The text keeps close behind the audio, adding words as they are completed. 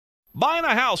Buying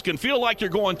a house can feel like you're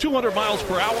going 200 miles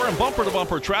per hour in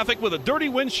bumper-to-bumper traffic with a dirty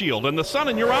windshield and the sun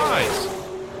in your eyes.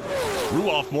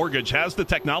 Ruoff Mortgage has the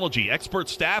technology, expert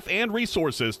staff, and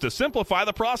resources to simplify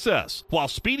the process while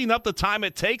speeding up the time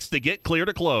it takes to get clear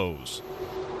to close.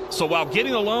 So while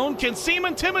getting a loan can seem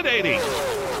intimidating,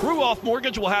 Ruoff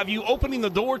Mortgage will have you opening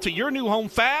the door to your new home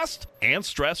fast and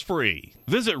stress-free.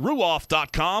 Visit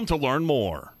ruoff.com to learn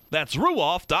more. That's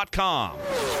ruoff.com.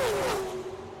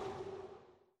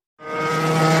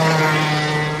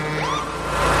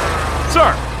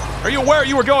 Sir, are you aware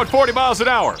you were going 40 miles an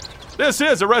hour? This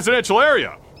is a residential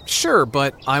area. Sure,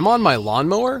 but I'm on my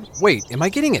lawnmower? Wait, am I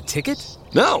getting a ticket?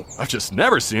 No, I've just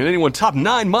never seen anyone top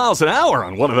 9 miles an hour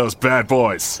on one of those bad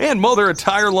boys. And mow their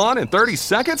entire lawn in 30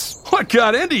 seconds? What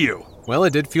got into you? Well,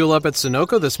 it did fuel up at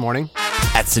Sunoco this morning.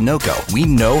 At Sunoco, we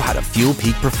know how to fuel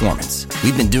peak performance.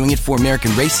 We've been doing it for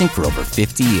American racing for over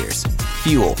 50 years.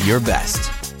 Fuel your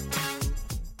best.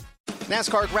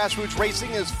 NASCAR Grassroots Racing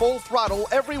is full throttle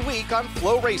every week on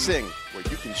Flow Racing, where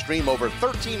you can stream over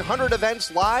 1,300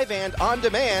 events live and on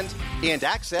demand and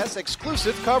access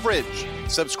exclusive coverage.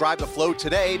 Subscribe to Flow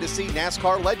today to see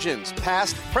NASCAR legends,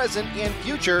 past, present, and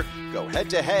future, go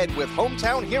head-to-head with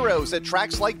hometown heroes at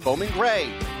tracks like Bowman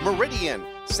Gray, Meridian,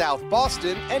 South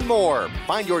Boston, and more.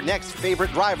 Find your next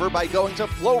favorite driver by going to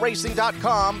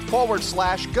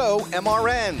flowracing.com/go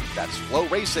MRN. That's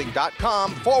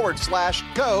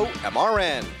flowracing.com/go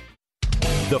MRN.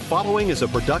 The following is a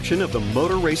production of the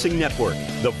Motor Racing Network,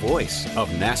 the voice of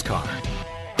NASCAR.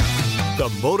 The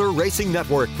Motor Racing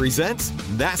Network presents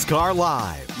NASCAR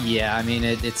Live. Yeah, I mean,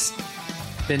 it's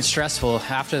been stressful.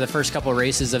 After the first couple of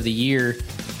races of the year,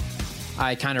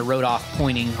 I kind of wrote off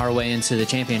pointing our way into the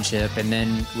championship, and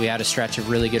then we had a stretch of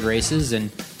really good races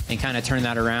and kind of turned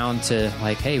that around to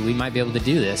like, hey, we might be able to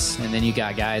do this. And then you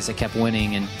got guys that kept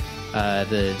winning, and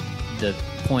the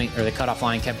point or the cutoff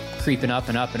line kept creeping up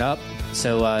and up and up.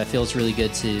 So it feels really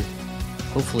good to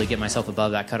hopefully get myself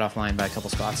above that cutoff line by a couple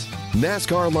spots.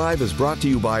 NASCAR Live is brought to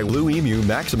you by Lou Emu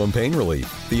Maximum Pain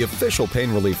Relief, the official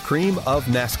pain relief cream of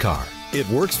NASCAR. It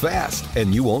works fast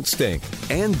and you won't stink.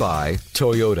 And by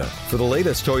Toyota. For the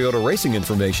latest Toyota racing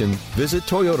information, visit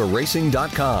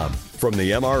toyotaracing.com. From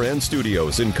the MRN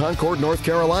studios in Concord, North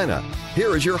Carolina,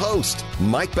 here is your host,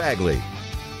 Mike Bagley.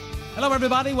 Hello,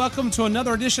 everybody. Welcome to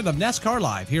another edition of NASCAR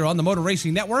Live here on the Motor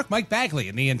Racing Network. Mike Bagley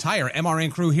and the entire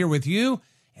MRN crew here with you.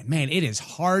 And man, it is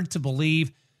hard to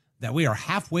believe that we are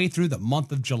halfway through the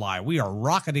month of July. We are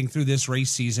rocketing through this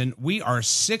race season. We are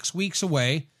 6 weeks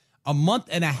away, a month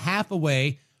and a half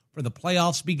away for the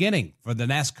playoffs beginning for the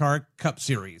NASCAR Cup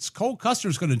Series. Cole Custer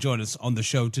is going to join us on the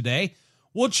show today.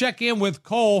 We'll check in with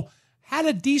Cole. Had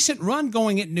a decent run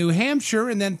going at New Hampshire,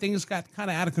 and then things got kind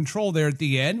of out of control there at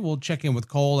the end. We'll check in with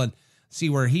Cole and see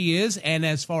where he is, and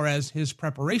as far as his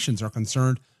preparations are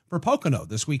concerned for Pocono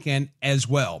this weekend as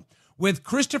well. With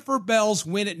Christopher Bell's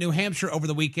win at New Hampshire over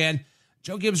the weekend,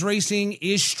 Joe Gibbs Racing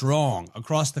is strong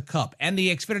across the Cup and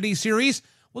the Xfinity Series.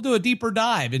 We'll do a deeper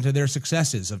dive into their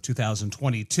successes of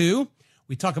 2022.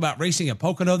 We talk about racing at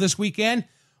Pocono this weekend.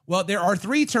 Well, there are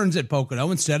 3 turns at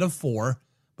Pocono instead of 4,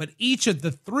 but each of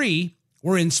the 3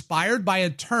 were inspired by a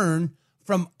turn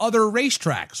from other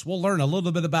racetracks. We'll learn a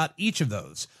little bit about each of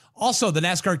those. Also, the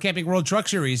NASCAR Camping World Truck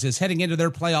Series is heading into their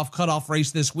playoff cutoff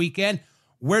race this weekend.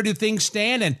 Where do things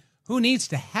stand, and who needs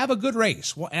to have a good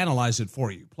race? We'll analyze it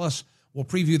for you. Plus, we'll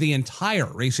preview the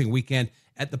entire racing weekend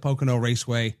at the Pocono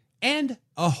Raceway and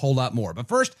a whole lot more. But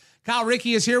first, Kyle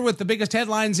Rickey is here with the biggest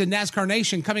headlines in NASCAR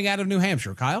Nation coming out of New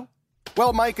Hampshire. Kyle?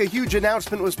 Well, Mike, a huge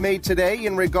announcement was made today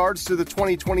in regards to the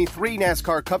 2023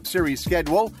 NASCAR Cup Series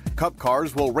schedule. Cup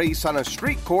cars will race on a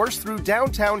street course through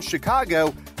downtown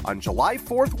Chicago on July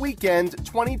 4th weekend,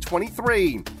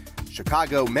 2023.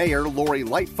 Chicago Mayor Lori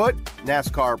Lightfoot,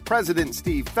 NASCAR President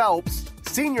Steve Phelps,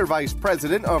 Senior Vice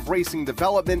President of Racing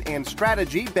Development and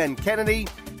Strategy Ben Kennedy,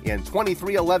 and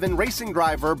 2311 racing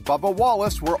driver Bubba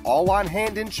Wallace were all on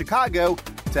hand in Chicago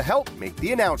to help make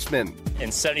the announcement. In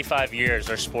 75 years,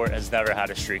 our sport has never had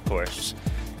a street course.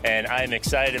 And I am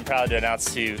excited and proud to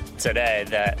announce to you today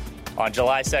that on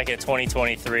July 2nd,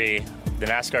 2023, the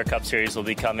NASCAR Cup Series will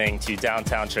be coming to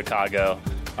downtown Chicago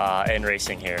and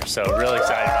racing here. So really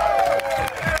excited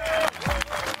about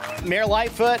it. Mayor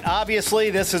Lightfoot,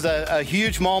 obviously this is a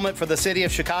huge moment for the city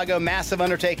of Chicago, massive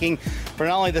undertaking for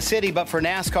not only the city but for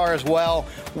NASCAR as well.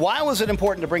 Why was it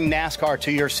important to bring NASCAR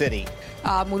to your city?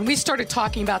 When we started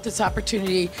talking about this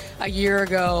opportunity a year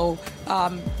ago,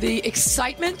 the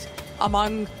excitement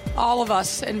among all of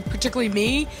us, and particularly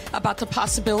me, about the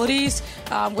possibilities,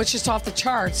 which is off the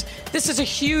charts. This is a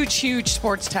huge, huge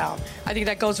sports town. I think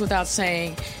that goes without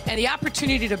saying. And the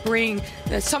opportunity to bring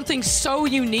something so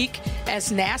unique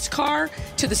as NASCAR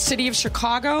to the city of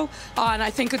Chicago, and I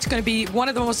think it's going to be one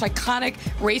of the most iconic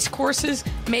race courses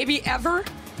maybe ever.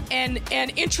 And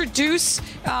introduce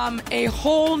a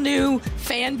whole new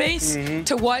fan base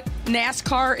to what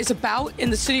NASCAR is about in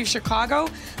the city of Chicago.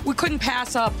 We couldn't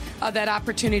pass up that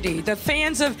opportunity. The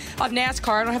fans of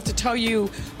NASCAR, I don't have to tell you,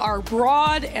 are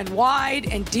broad and wide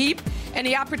and deep. And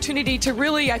the opportunity to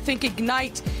really, I think,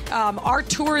 ignite our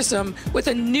tourism with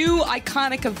a new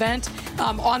iconic event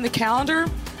on the calendar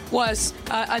was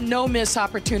a no-miss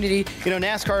opportunity. You know,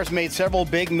 NASCAR has made several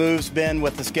big moves, Ben,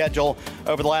 with the schedule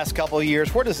over the last couple of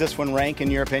years. Where does this one rank,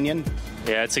 in your opinion?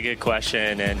 Yeah, it's a good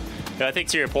question. And I think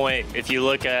to your point, if you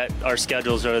look at our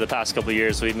schedules over the past couple of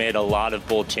years, we've made a lot of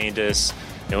bold changes.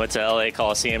 We went to LA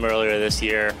Coliseum earlier this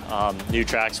year. New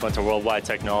tracks went to Worldwide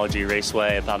Technology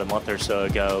Raceway about a month or so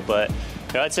ago. But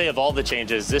I'd say of all the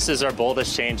changes, this is our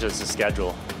boldest change as the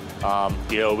schedule.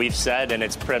 We've said, and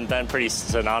it's been pretty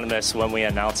synonymous when we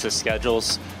announce the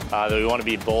schedules, that we want to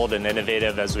be bold and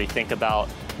innovative as we think about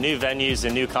new venues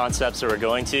and new concepts that we're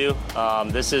going to.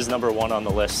 This is number one on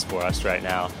the list for us right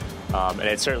now. And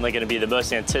it's certainly going to be the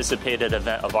most anticipated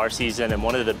event of our season and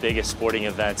one of the biggest sporting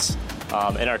events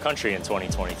in our country in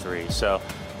 2023. So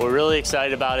we're really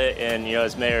excited about it. And,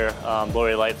 as Mayor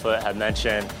Lori Lightfoot had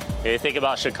mentioned, you think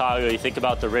about Chicago, you think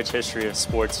about the rich history of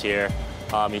sports here.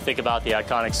 You think about the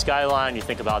iconic skyline, you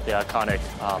think about the iconic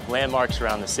landmarks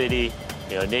around the city,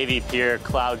 Navy Pier,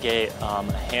 Cloud Gate, a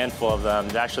handful of them.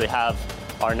 To actually have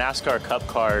our NASCAR Cup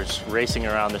cars racing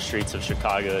around the streets of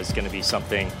Chicago is going to be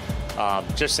something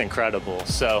just incredible.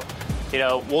 So,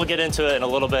 we'll get into it in a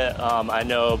little bit, I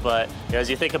know, but as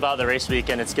you think about the race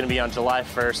weekend, it's going to be on July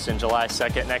 1st and July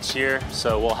 2nd next year.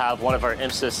 So we'll have one of our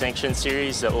IMSA sanctioned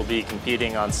series that will be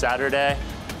competing on Saturday.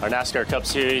 Our NASCAR Cup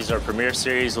Series, our Premier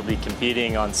Series, will be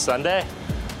competing on Sunday,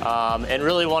 and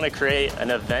really want to create an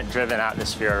event-driven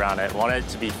atmosphere around it. Want it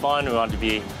to be fun. We want it to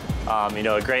be,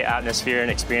 a great atmosphere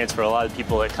and experience for a lot of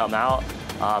people that come out.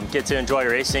 Get to enjoy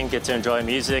racing, get to enjoy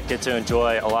music, get to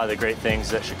enjoy a lot of the great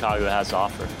things that Chicago has to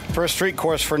offer. First street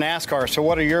course for NASCAR. So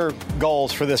what are your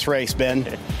goals for this race,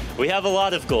 Ben? We have a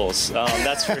lot of goals,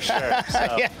 that's for sure.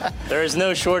 So yeah. There is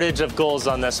no shortage of goals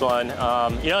on this one.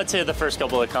 I'd say the first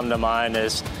couple that come to mind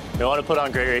is we want to put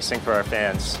on great racing for our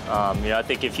fans. I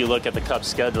think if you look at the Cup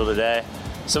schedule today,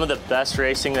 some of the best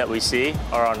racing that we see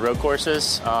are on road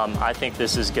courses. I think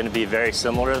this is going to be very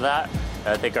similar to that.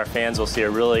 I think our fans will see a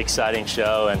really exciting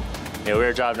show. And we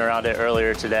were driving around it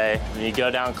earlier today. When you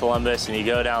go down Columbus and you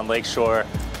go down Lakeshore,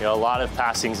 a lot of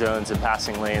passing zones and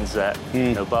passing lanes that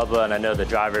Bubba and I know the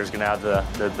driver is going to have the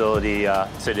ability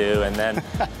to do. And then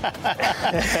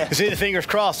see the fingers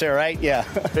crossed there, right? Yeah.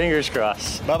 Fingers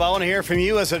crossed. Bubba, I want to hear from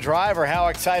you as a driver. How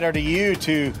excited are you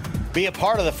to be a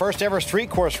part of the first ever street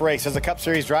course race as a Cup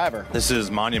Series driver? This is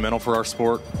monumental for our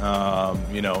sport.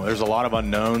 There's a lot of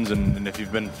unknowns, and if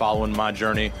you've been following my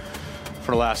journey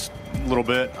for the last little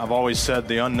bit, I've always said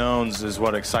the unknowns is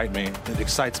what excites me. It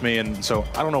excites me, and so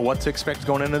I don't know what to expect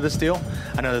going into this deal.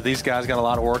 I know that these guys got a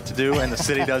lot of work to do, and the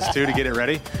city does too, to get it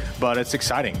ready, but it's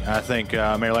exciting. I think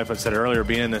Mayor Lightfoot said it earlier,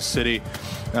 being in this city,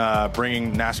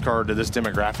 bringing NASCAR to this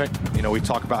demographic. We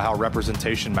talk about how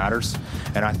representation matters,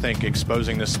 and I think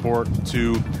exposing this sport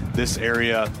to this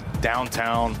area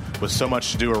downtown with so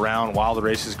much to do around while the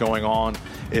race is going on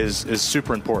is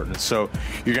super important. So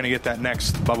you're going to get that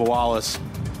next Bubba Wallace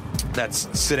that's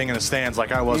sitting in the stands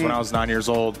like I was when I was 9 years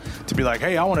old to be like,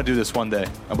 hey, I want to do this one day,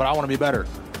 but I want to be better.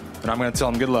 And I'm going to tell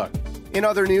him good luck. In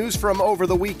other news from over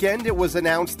the weekend, it was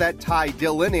announced that Ty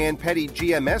Dillon and Petty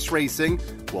GMS Racing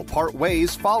will part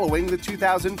ways following the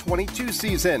 2022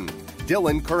 season.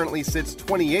 Dillon currently sits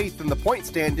 28th in the point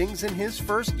standings in his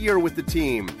first year with the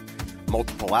team.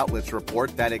 Multiple outlets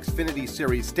report that Xfinity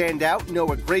Series standout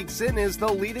Noah Gragson is the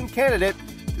leading candidate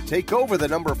to take over the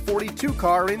number 42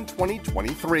 car in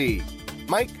 2023.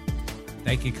 Mike?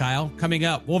 Thank you, Kyle. Coming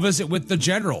up, we'll visit with the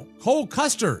General. Cole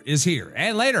Custer is here.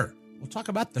 And later, we'll talk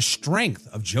about the strength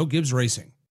of Joe Gibbs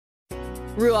Racing.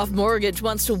 Ruoff Mortgage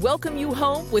wants to welcome you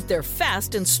home with their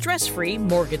fast and stress-free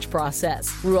mortgage process.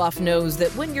 Ruoff knows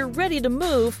that when you're ready to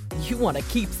move, you want to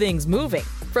keep things moving.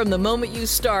 From the moment you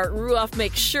start, Ruoff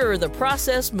makes sure the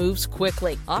process moves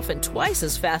quickly, often twice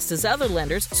as fast as other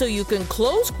lenders, so you can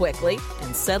close quickly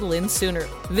and settle in sooner.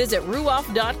 Visit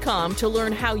Ruoff.com to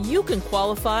learn how you can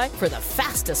qualify for the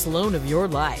fastest loan of your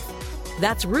life.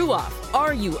 That's Ruoff,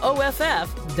 RUOFF.com.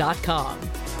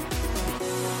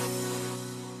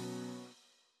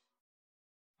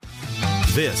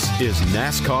 This is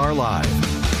NASCAR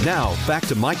Live. Now, back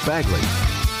to Mike Bagley.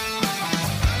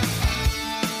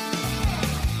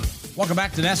 Welcome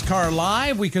back to NASCAR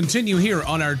Live. We continue here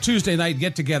on our Tuesday night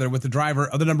get-together with the driver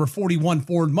of the number 41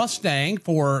 Ford Mustang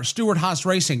for Stewart-Haas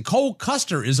Racing. Cole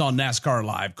Custer is on NASCAR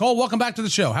Live. Cole, welcome back to the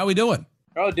show. How are we doing?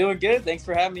 Oh, doing good. Thanks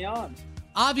for having me on.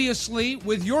 Obviously,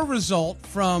 with your result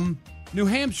from New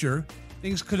Hampshire,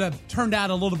 things could have turned out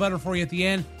a little better for you at the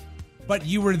end, but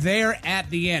you were there at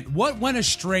the end. What went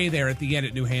astray there at the end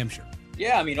at New Hampshire?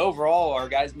 Yeah, I mean, overall, our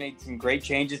guys made some great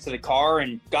changes to the car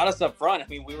and got us up front. I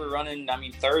mean, we were running,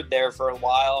 third there for a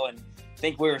while, and I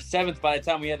think we were seventh by the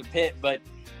time we had to pit. But,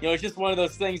 it's just one of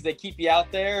those things that keep you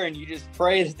out there, and you just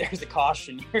pray that there's a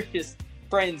caution. You're just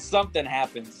praying something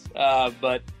happens.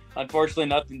 But unfortunately,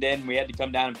 nothing did, and we had to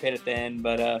come down and pit at the end.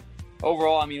 But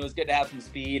overall, it was good to have some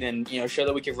speed and, show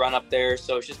that we could run up there.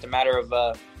 So it's just a matter of,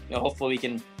 hopefully we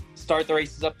can start the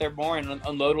races up there more and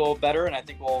unload a little better, and I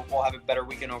think we'll have a better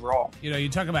weekend overall. You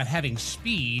talk about having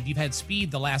speed. You've had speed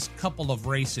the last couple of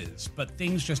races, but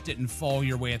things just didn't fall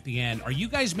your way at the end. Are you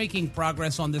guys making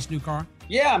progress on this new car?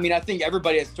 Yeah, I think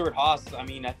everybody at Stewart-Haas,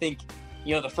 I think,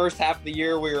 the first half of the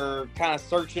year we were kind of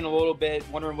searching a little bit,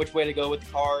 wondering which way to go with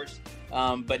the cars.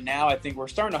 But now I think we're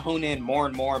starting to hone in more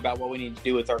and more about what we need to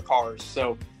do with our cars.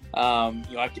 So,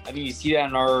 I think you see that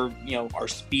in our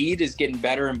speed is getting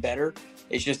better and better.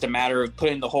 It's just a matter of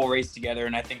putting the whole race together,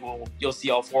 and I think you'll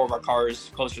see all four of our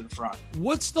cars closer to the front.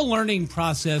 What's the learning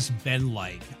process been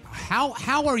like?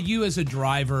 How are you as a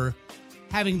driver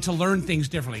having to learn things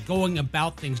differently, going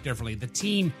about things differently, the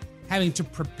team having to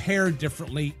prepare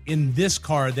differently in this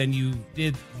car than you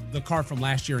did the car from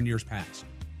last year and years past?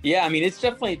 Yeah, it's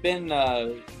definitely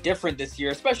been different this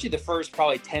year, especially the first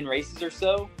probably 10 races or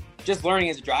so. Just learning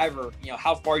as a driver,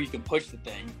 how far you can push the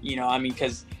thing,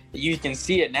 because you can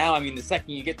see it now. The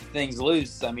second you get the things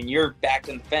loose, you're back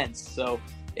in the fence. So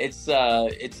it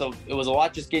was a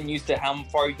lot just getting used to how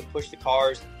far you can push the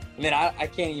cars. And then I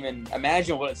can't even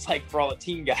imagine what it's like for all the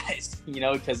team guys,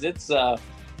 because it's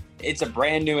a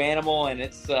brand new animal, and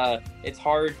it's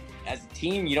hard as a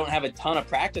team. You don't have a ton of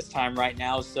practice time right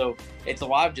now. So it's a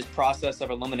lot of just process of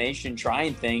elimination,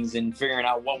 trying things and figuring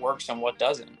out what works and what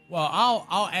doesn't. Well,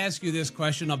 I'll ask you this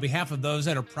question on behalf of those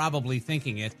that are probably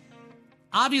thinking it.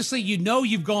 Obviously,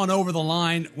 you've gone over the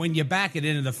line when you back it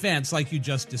into the fence like you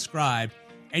just described,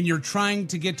 and you're trying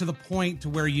to get to the point to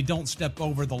where you don't step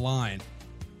over the line.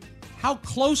 How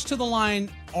close to the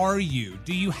line are you?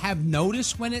 Do you have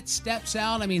notice when it steps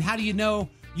out? How do you know?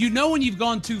 You know when you've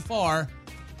gone too far,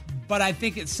 but I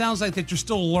think it sounds like that you're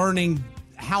still learning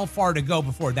how far to go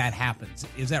before that happens.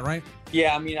 Is that right?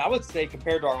 Yeah, I would say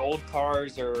compared to our old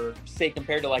cars, or say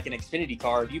compared to like an Xfinity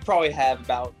car, you probably have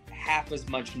about half as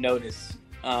much notice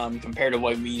compared to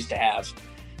what we used to have.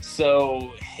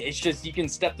 So it's just, you can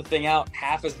step the thing out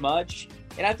half as much.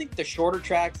 And I think the shorter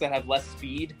tracks that have less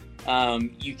speed,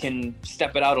 you can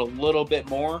step it out a little bit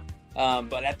more.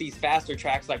 But at these faster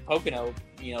tracks like Pocono,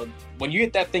 when you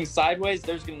get that thing sideways,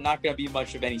 there's not going to be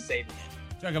much of any saving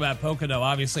it. Talk about Pocono,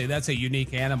 obviously that's a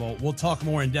unique animal. We'll talk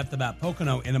more in depth about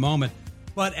Pocono in a moment.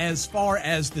 But as far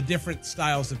as the different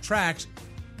styles of tracks,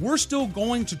 we're still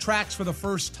going to tracks for the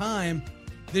first time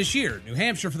this year. New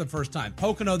Hampshire for the first time.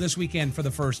 Pocono this weekend for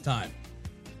the first time.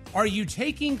 Are you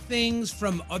taking things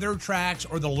from other tracks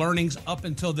or the learnings up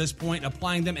until this point,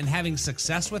 applying them and having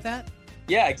success with that?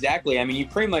 Yeah, exactly. You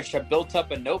pretty much have built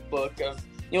up a notebook of,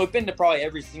 we've been to probably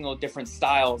every single different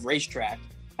style of racetrack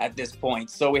at this point.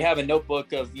 So we have a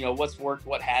notebook of, what's worked,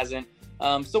 what hasn't.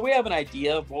 So we have an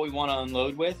idea of what we want to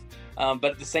unload with. But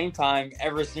at the same time,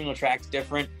 every single track's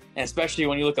different. And especially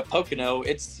when you look at Pocono,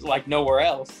 it's like nowhere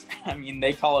else.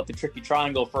 They call it the tricky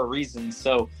triangle for a reason.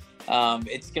 So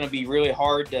it's going to be really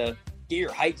hard to get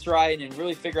your heights right and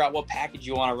really figure out what package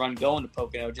you want to run going to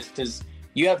Pocono, just because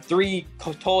you have three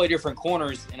totally different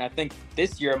corners. And I think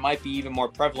this year it might be even more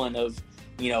prevalent of,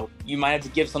 you might have to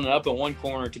give something up in one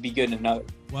corner to be good in another.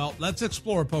 Well, let's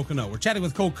explore Pocono. We're chatting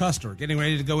with Cole Custer, getting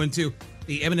ready to go into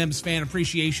the M&M's Fan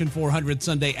Appreciation 400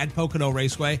 Sunday at Pocono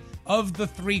Raceway. Of the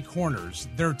three corners,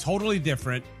 they're totally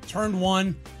different. Turn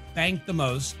 1, banked the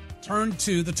most. Turn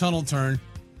 2, the tunnel turn,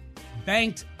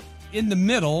 banked in the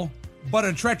middle, but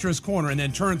a treacherous corner. And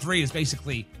then turn 3 is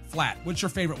basically flat. What's your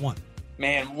favorite one?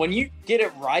 Man, when you get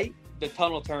it right, the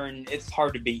tunnel turn, it's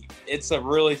hard to beat. It's a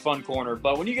really fun corner.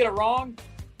 But when you get it wrong,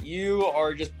 you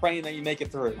are just praying that you make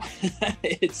it through.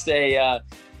 It's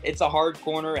a hard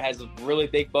corner. It has really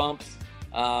big bumps,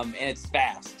 and it's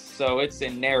fast. So it's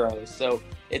in narrow. So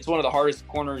it's one of the hardest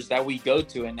corners that we go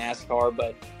to in NASCAR.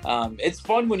 But it's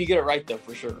fun when you get it right, though,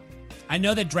 for sure. I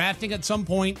know that drafting at some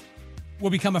point will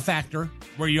become a factor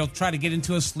where you'll try to get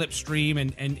into a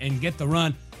slipstream and get the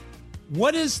run.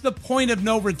 What is the point of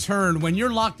no return when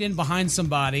you're locked in behind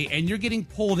somebody and you're getting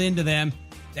pulled into them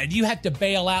that you have to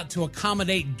bail out to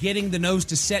accommodate getting the nose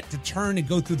to set to turn and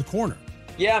go through the corner?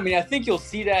 Yeah, I mean, I think you'll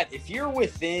see that if you're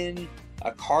within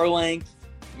a car length,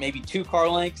 maybe 2 car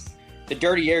lengths, the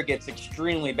dirty air gets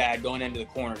extremely bad going into the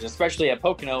corners, especially at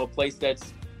Pocono, a place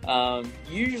that's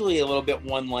usually a little bit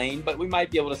one lane, but we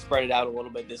might be able to spread it out a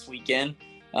little bit this weekend.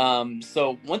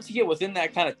 So once you get within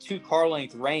that kind of 2 car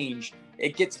length range,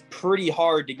 it gets pretty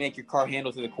hard to make your car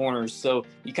handle through the corners. So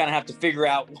you kind of have to figure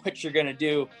out what you're going to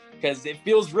do, because it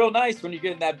feels real nice when you're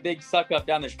getting that big suck up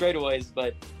down the straightaways,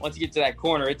 but once you get to that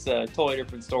corner, it's a totally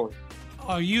different story.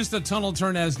 I'll use the tunnel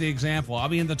turn as the example. I'll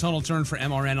be in the tunnel turn for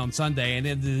MRN on Sunday, and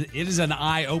it is an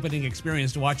eye-opening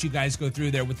experience to watch you guys go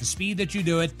through there with the speed that you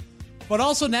do it, but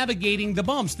also navigating the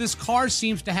bumps. This car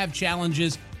seems to have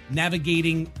challenges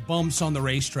navigating bumps on the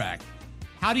racetrack.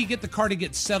 How do you get the car to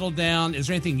get settled down? Is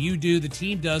there anything you do, the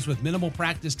team does, with minimal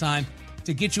practice time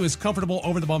to get you as comfortable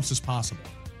over the bumps as possible?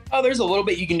 Oh, there's a little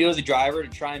bit you can do as a driver to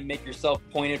try and make yourself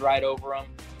pointed right over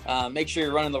them. Make sure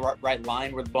you're running the right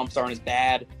line where the bumps aren't as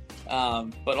bad.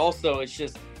 But also it's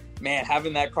just, man,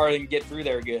 having that car that can get through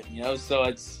there good,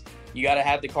 so you got to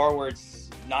have the car where it's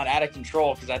not out of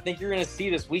control, because I think you're going to see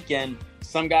this weekend,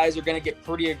 some guys are going to get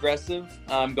pretty aggressive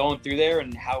going through there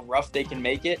and how rough they can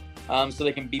make it, so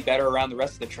they can be better around the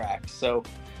rest of the track. So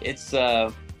it's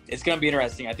going to be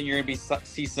interesting. I think you're going to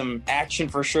see some action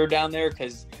for sure down there,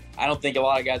 because I don't think a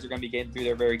lot of guys are going to be getting through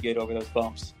there very good over those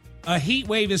bumps. A heat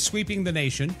wave is sweeping the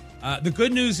nation. The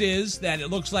good news is that it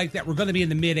looks like that we're going to be in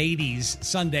the mid-80s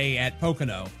Sunday at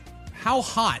Pocono. How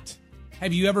hot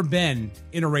have you ever been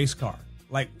in a race car?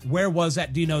 Like, where was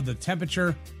that? Do you know the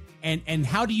temperature? And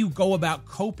how do you go about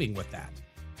coping with that?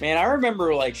 Man, I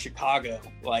remember like Chicago,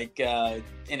 like in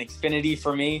Xfinity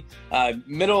for me,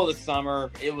 middle of the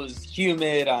summer, it was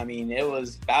humid. I mean, it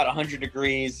was about 100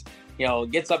 degrees,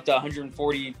 it gets up to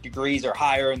 140 degrees or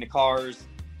higher in the cars.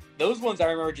 Those ones I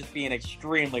remember just being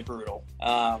extremely brutal.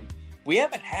 We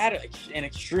haven't had an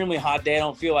extremely hot day, I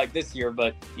don't feel like this year,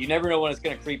 but you never know when it's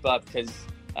going to creep up, because,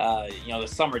 the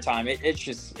summertime, it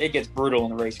gets brutal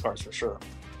in the race cars for sure.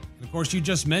 Of course, you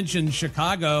just mentioned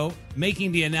Chicago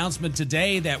making the announcement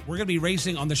today that we're going to be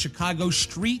racing on the Chicago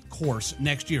street course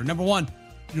next year. Number one,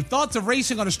 your thoughts of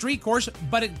racing on a street course,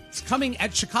 but it's coming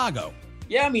at Chicago.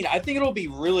 Yeah, I mean, I think it'll be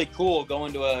really cool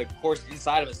going to a course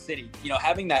inside of a city.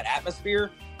 Having that atmosphere,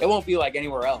 it won't be like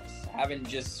anywhere else. Having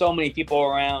just so many people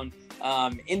around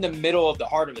in the middle of the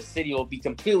heart of a city will be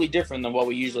completely different than what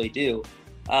we usually do.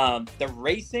 The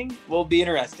racing will be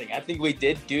interesting. I think we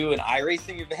did do an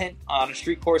iRacing event on a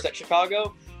street course at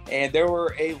Chicago, and there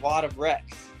were a lot of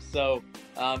wrecks. So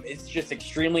it's just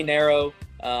extremely narrow,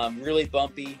 really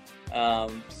bumpy.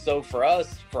 So for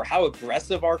us, for how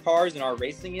aggressive our cars and our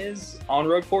racing is on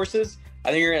road courses, I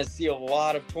think you're going to see a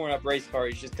lot of torn up race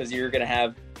cars, just because you're going to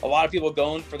have a lot of people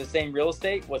going for the same real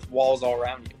estate with walls all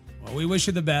around you. Well, we wish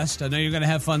you the best. I know you're going to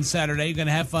have fun Saturday. You're going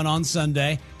to have fun on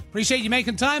Sunday. Appreciate you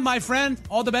making time, my friend.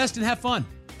 All the best and have fun.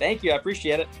 Thank you. I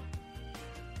appreciate it.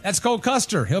 That's Cole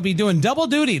Custer. He'll be doing double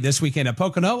duty this weekend at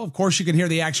Pocono. Of course, you can hear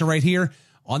the action right here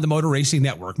on the Motor Racing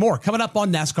Network. More coming up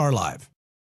on NASCAR Live.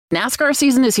 NASCAR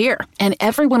season is here, and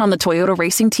everyone on the Toyota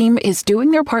racing team is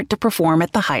doing their part to perform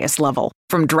at the highest level.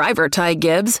 From driver Ty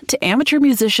Gibbs to amateur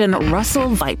musician Russell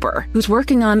Viper, who's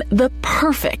working on the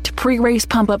perfect pre-race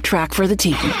pump-up track for the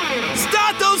team.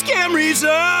 Start those Camrys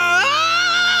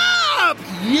up!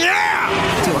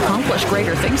 Yeah! To accomplish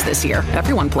greater things this year,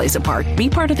 everyone plays a part. Be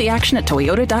part of the action at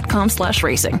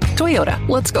toyota.com/racing. Toyota,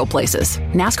 let's go places.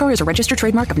 NASCAR is a registered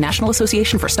trademark of National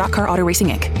Association for Stock Car Auto Racing,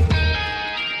 Inc.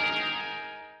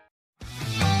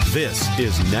 This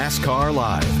is NASCAR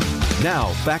Live.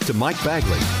 Now, back to Mike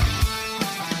Bagley.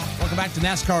 Welcome back to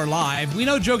NASCAR Live. We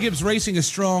know Joe Gibbs Racing is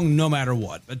strong no matter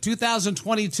what, but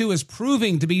 2022 is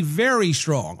proving to be very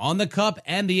strong on the Cup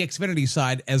and the Xfinity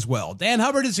side as well. Dan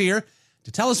Hubbard is here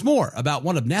to tell us more about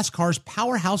one of NASCAR's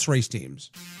powerhouse race teams.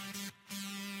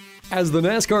 As the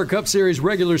NASCAR Cup Series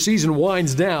regular season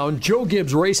winds down, Joe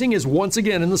Gibbs Racing is once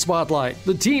again in the spotlight.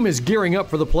 The team is gearing up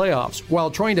for the playoffs while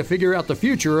trying to figure out the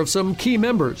future of some key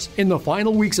members. In the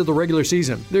final weeks of the regular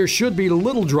season, there should be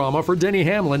little drama for Denny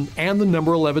Hamlin and the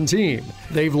number 11 team.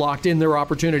 They've locked in their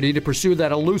opportunity to pursue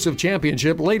that elusive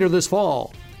championship later this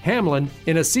fall. Hamlin,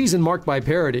 in a season marked by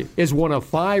parity, is one of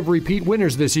 5 repeat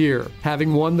winners this year,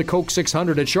 having won the Coke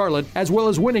 600 at Charlotte as well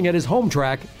as winning at his home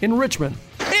track in Richmond.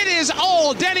 It is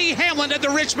all Denny Hamlin at the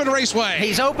Richmond Raceway.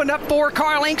 He's opened up 4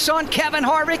 car lengths on Kevin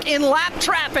Harvick in lap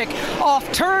traffic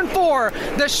off turn 4.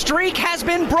 The streak has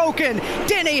been broken.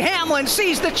 Denny Hamlin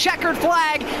sees the checkered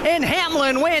flag, and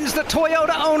Hamlin wins the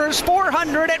Toyota Owners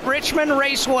 400 at Richmond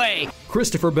Raceway.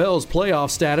 Christopher Bell's playoff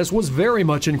status was very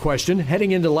much in question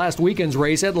heading into last weekend's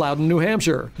race at Loudon, New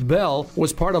Hampshire. Bell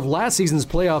was part of last season's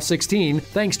playoff 16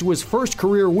 thanks to his first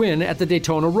career win at the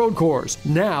Daytona Road Course.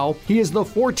 Now, he is the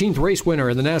 14th race winner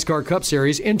in the NASCAR Cup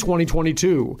Series in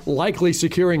 2022, likely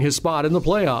securing his spot in the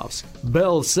playoffs.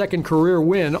 Bell's second career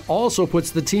win also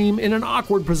puts the team in an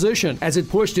awkward position as it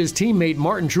pushed his teammate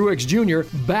Martin Truex Jr.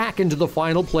 back into the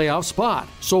final playoff spot.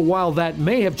 So while that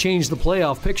may have changed the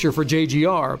playoff picture for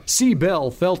JGR, C.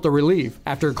 Bell felt the relief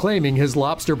after claiming his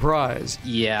lobster prize.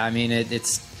 Yeah, I mean,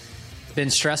 it's been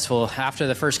stressful. After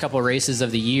the first couple of races of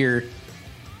the year,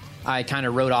 I kind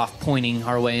of wrote off pointing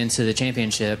our way into the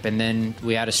championship, and then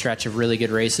we had a stretch of really good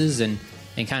races and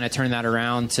kind of turned that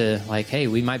around to like, hey,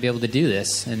 we might be able to do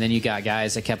this. And then you got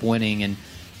guys that kept winning, and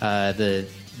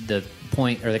the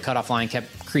point or the cutoff line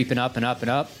kept creeping up and up and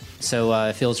up. So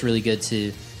it feels really good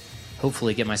to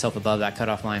hopefully get myself above that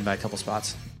cutoff line by a couple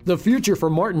spots. The future for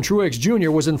Martin Truex Jr.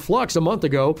 was in flux a month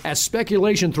ago as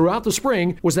speculation throughout the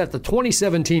spring was that the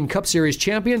 2017 Cup Series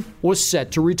champion was set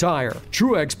to retire.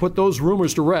 Truex put those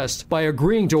rumors to rest by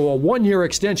agreeing to a 1-year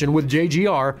extension with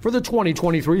JGR for the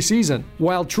 2023 season.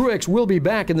 While Truex will be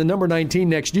back in the number 19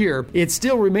 next year, it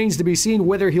still remains to be seen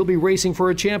whether he'll be racing for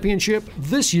a championship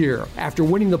this year. After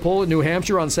winning the pole at New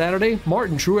Hampshire on Saturday,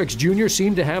 Martin Truex Jr.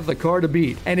 seemed to have the car to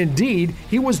beat, and indeed,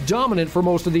 he was dominant for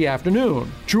most of the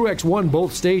afternoon. Truex won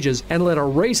both stages and led a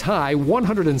race-high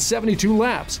 172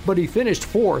 laps, but he finished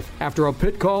 4th after a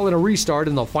pit call and a restart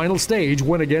in the final stage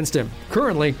went against him.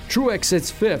 Currently, Truex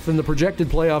sits 5th in the projected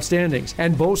playoff standings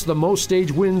and boasts the most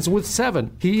stage wins with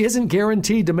 7. He isn't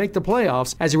guaranteed to make the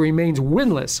playoffs as he remains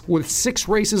winless with 6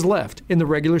 races left in the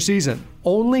regular season.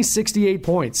 Only 68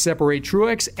 points separate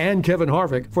Truex and Kevin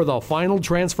Harvick for the final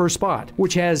transfer spot,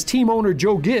 which has team owner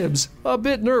Joe Gibbs a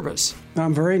bit nervous.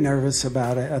 I'm very nervous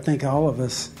about it. I think all of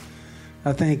us.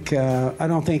 I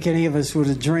don't think any of us would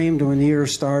have dreamed when the year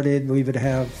started we would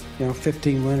have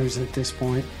 15 winners at this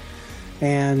point.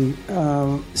 And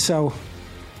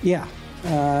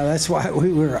that's why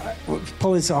we were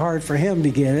pulling so hard for him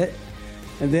to get it.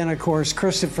 And then, of course,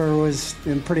 Christopher was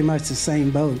in pretty much the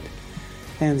same boat.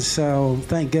 And so,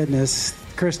 thank goodness,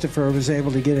 Christopher was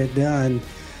able to get it done.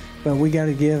 But we got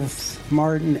to give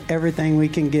Martin everything we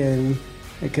can give him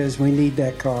because we need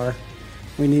that car.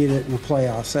 We need it in the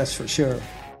playoffs, that's for sure.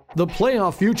 The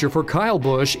playoff future for Kyle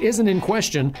Busch isn't in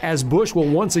question, as Busch will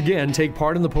once again take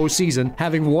part in the postseason,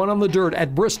 having won on the dirt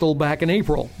at Bristol back in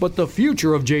April. But the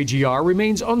future of JGR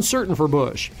remains uncertain for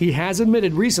Busch. He has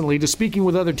admitted recently to speaking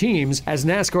with other teams as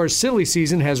NASCAR's silly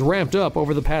season has ramped up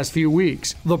over the past few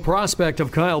weeks. The prospect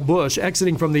of Kyle Busch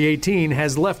exiting from the 18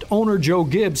 has left owner Joe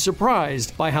Gibbs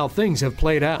surprised by how things have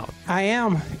played out. I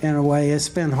am, in a way. It's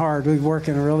been hard. We're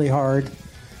working really hard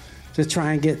to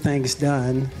try and get things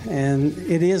done, and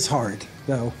it is hard,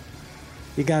 though.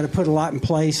 You got to put a lot in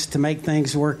place to make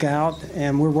things work out,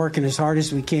 and we're working as hard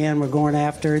as we can. We're going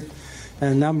after it in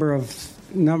a number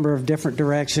of different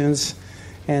directions,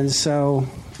 and so,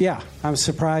 yeah, I'm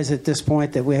surprised at this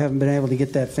point that we haven't been able to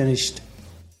get that finished.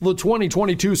 The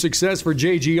 2022 success for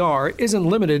JGR isn't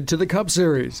limited to the Cup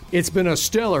Series. It's been a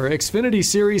stellar Xfinity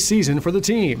Series season for the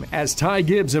team, as Ty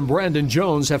Gibbs and Brandon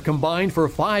Jones have combined for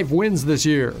 5 wins this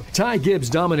year. Ty Gibbs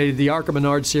dominated the ARCA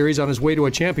Menard Series on his way to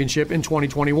a championship in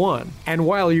 2021. And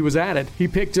while he was at it, he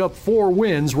picked up 4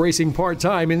 wins racing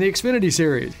part-time in the Xfinity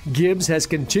Series. Gibbs has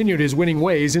continued his winning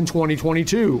ways in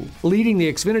 2022, leading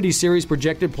the Xfinity Series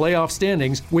projected playoff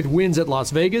standings with wins at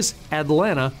Las Vegas,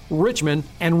 Atlanta, Richmond,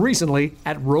 and recently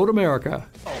at Road America.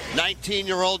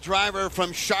 19-year-old driver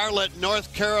from Charlotte,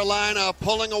 North Carolina,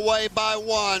 pulling away by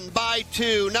 1, by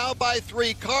 2, now by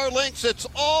 3 car lengths. It's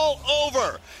all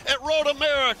over at Road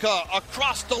America.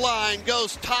 Across the line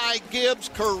goes Ty Gibbs,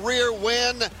 career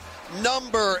win.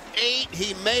 Number 8,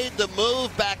 he made the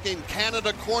move back in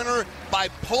Canada corner by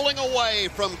pulling away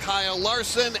from Kyle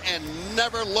Larson and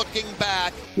never looking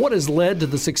back. What has led to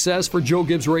the success for Joe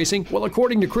Gibbs Racing? Well,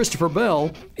 according to Christopher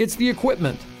Bell, it's the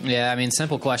equipment. Yeah, I mean,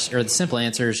 the simple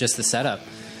answer is just the setup.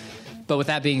 But with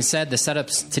that being said, the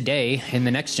setups today in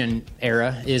the next-gen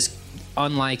era is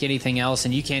unlike anything else,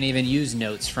 and you can't even use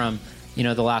notes from,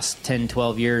 the last 10,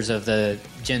 12 years of the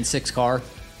Gen 6 car.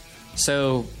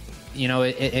 So,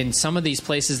 in some of these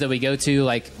places that we go to,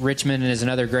 like Richmond is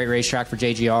another great racetrack for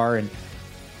JGR, and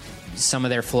some of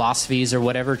their philosophies or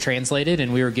whatever translated,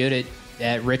 and we were good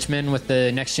at Richmond with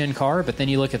the next-gen car, but then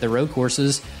you look at the road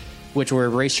courses, which were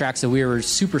racetracks that we were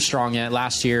super strong at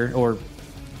last year or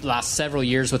last several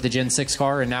years with the Gen 6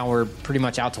 car, and now we're pretty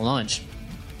much out to lunch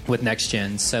with next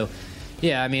gen. So,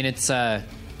 yeah, I mean, it's I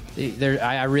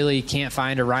really can't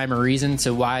find a rhyme or reason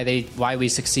to why we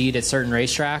succeed at certain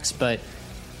racetracks, but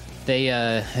they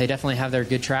definitely have their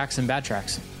good tracks and bad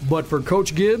tracks. But for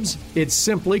Coach Gibbs, it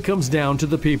simply comes down to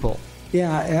the people.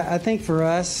 Yeah, I think for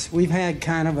us, we've had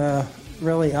kind of a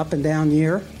really up and down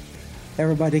year.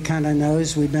 Everybody kind of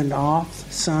knows we've been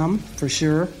off some, for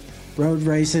sure. Road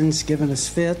racing's given us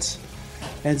fits.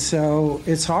 And so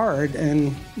it's hard.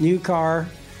 And new car,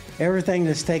 everything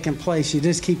that's taken place, you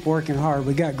just keep working hard.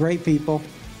 We got great people.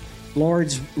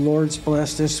 Lord's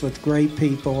blessed us with great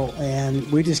people, and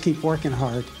we just keep working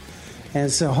hard. And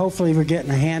so hopefully we're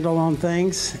getting a handle on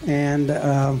things, and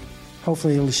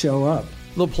hopefully it'll show up.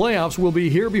 The playoffs will be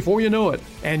here before you know it,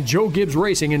 and Joe Gibbs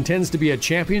Racing intends to be a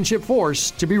championship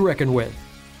force to be reckoned with.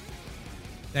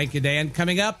 Thank you, Dan.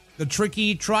 Coming up, the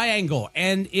Tricky Triangle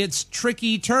and its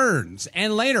tricky turns.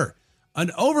 And later,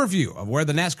 an overview of where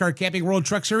the NASCAR Camping World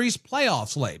Truck Series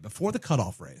playoffs lay before the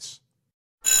cutoff race.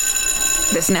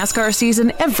 This NASCAR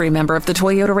season, every member of the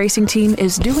Toyota racing team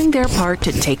is doing their part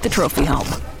to take the trophy home.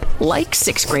 Like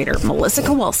 6th grader Melissa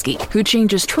Kowalski, who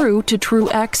changes true to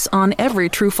True X on every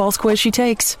true-false quiz she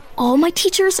takes. All my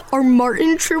teachers are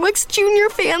Martin Truex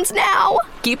Jr. fans now.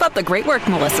 Keep up the great work,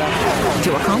 Melissa.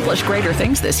 To accomplish greater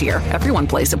things this year, everyone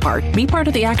plays a part. Be part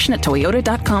of the action at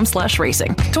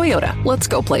toyota.com/racing. Toyota, let's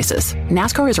go places.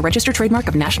 NASCAR is a registered trademark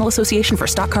of National Association for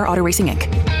Stock Car Auto Racing, Inc.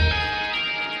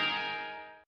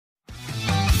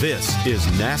 This is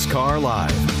NASCAR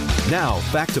Live. Now,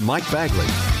 back to Mike Bagley.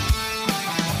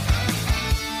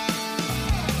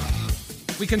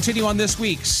 We continue on this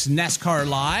week's NASCAR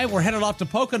Live. We're headed off to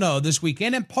Pocono this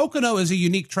weekend, and Pocono is a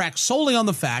unique track solely on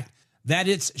the fact that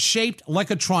it's shaped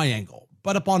like a triangle.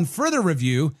 But upon further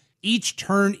review, each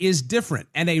turn is different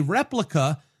and a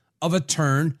replica of a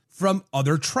turn from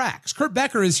other tracks. Kurt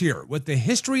Becker is here with the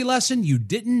history lesson you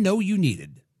didn't know you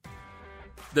needed.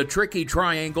 The Tricky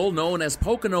Triangle, known as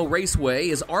Pocono Raceway,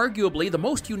 is arguably the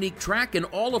most unique track in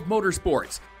all of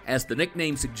motorsports. As the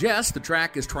nickname suggests, the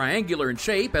track is triangular in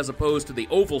shape as opposed to the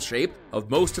oval shape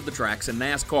of most of the tracks in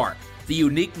NASCAR. The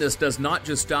uniqueness does not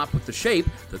just stop with the shape.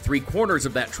 The 3 corners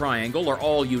of that triangle are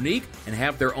all unique and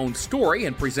have their own story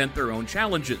and present their own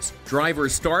challenges.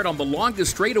 Drivers start on the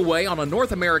longest straightaway on a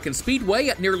North American speedway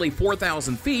at nearly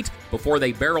 4,000 feet before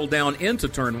they barrel down into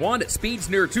Turn 1 at speeds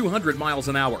near 200 miles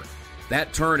an hour.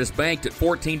 That turn is banked at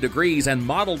 14 degrees and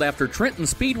modeled after Trenton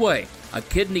Speedway, a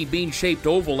kidney bean-shaped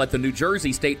oval at the New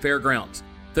Jersey State Fairgrounds.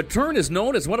 The turn is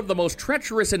known as one of the most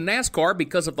treacherous in NASCAR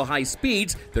because of the high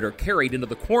speeds that are carried into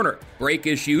the corner. Brake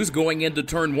issues going into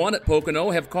Turn 1 at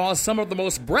Pocono have caused some of the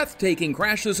most breathtaking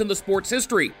crashes in the sport's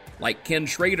history, like Ken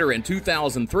Schrader in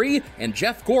 2003 and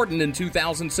Jeff Gordon in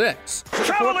 2006.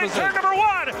 Traveling turn number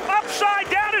 1, upside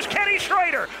down is Kenny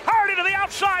Schrader. Hard into the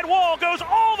outside wall, goes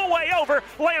all the way over,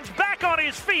 lands back on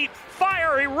his feet.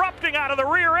 Fire erupting out of the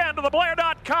rear end of the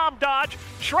Blair.com Dodge.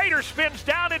 Schrader spins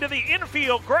down into the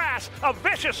infield grass. A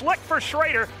vicious lick for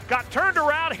Schrader. Got turned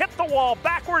around, hit the wall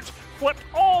backwards, flipped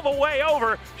all the way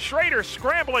over. Schrader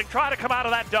scrambling, trying to come out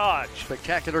of that Dodge.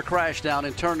 Spectacular crash down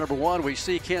in turn number 1. We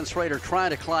see Ken Schrader trying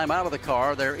to climb out of the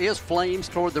car. There is flames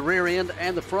toward the rear end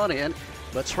and the front end,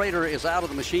 but Schrader is out of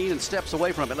the machine and steps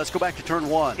away from it. Let's go back to turn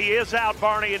 1. He is out,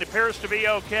 Barney, and appears to be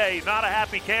okay. Not a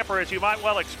happy camper, as you might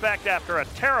well expect after a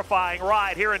terrifying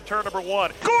ride here in turn number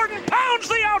 1. Gordon pounds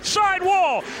the outside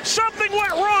wall. Something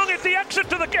went wrong at the entrance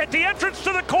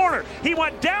to the corner. He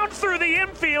went down through the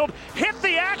infield, hit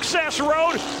the access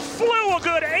road, flew a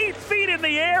good 8 feet in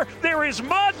the air. There is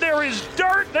mud, there is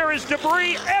dirt, there is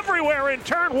debris everywhere in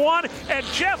turn 1, and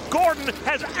Jeff Gordon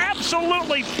has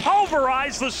absolutely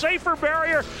pulverized the safer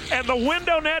barrier, and the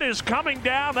window net is coming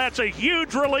down. That's a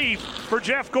huge relief for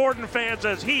Jeff Gordon fans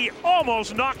as he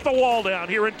almost knocked the wall down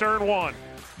here in turn 1.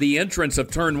 The entrance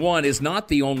of Turn 1 is not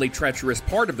the only treacherous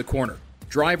part of the corner.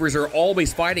 Drivers are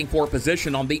always fighting for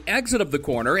position on the exit of the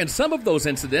corner, and some of those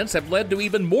incidents have led to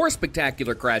even more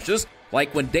spectacular crashes,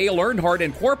 like when Dale Earnhardt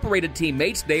Incorporated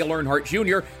teammates Dale Earnhardt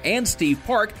Jr. and Steve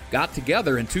Park got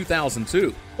together in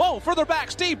 2002. Whoa, further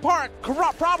back, Steve Park,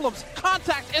 problems,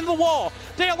 contact in the wall.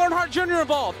 Dale Earnhardt Jr.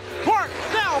 involved. Park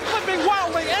now flipping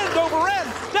wildly end over end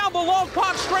down the long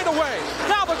pond straightaway.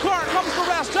 Now the car comes to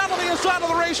rest down on the inside of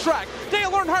the racetrack.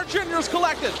 Dale Earnhardt Jr. is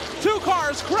collected. 2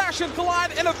 cars crash and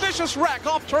collide in a vicious wreck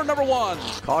off turn number 1.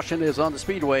 Caution is on the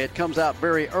speedway. It comes out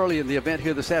very early in the event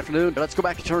here this afternoon. Let's go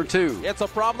back to turn 2. It's a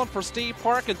problem for Steve Steve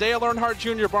Park and Dale Earnhardt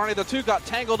Jr. Barney, the two got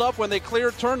tangled up when they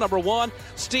cleared turn number 1.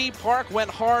 Steve Park went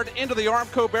hard into the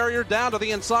Armco barrier down to the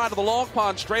inside of the Long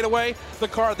Pond straightaway. The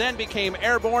car then became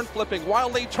airborne, flipping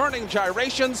wildly, turning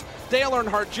gyrations. Dale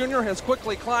Earnhardt Jr. has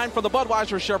quickly climbed from the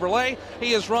Budweiser Chevrolet.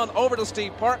 He has run over to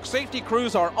Steve Park. Safety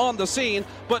crews are on the scene,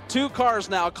 but 2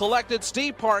 cars now collected.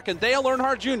 Steve Park and Dale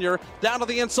Earnhardt Jr. down to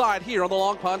the inside here on the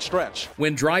Long Pond stretch.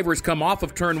 When drivers come off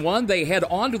of turn 1, they head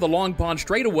on to the Long Pond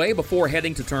straightaway before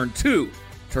heading to turn 2.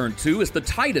 Turn 2 is the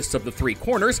tightest of the 3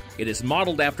 corners. It is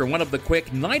modeled after one of the quick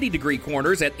 90-degree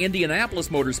corners at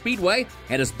Indianapolis Motor Speedway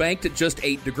and is banked at just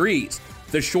 8 degrees.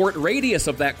 The short radius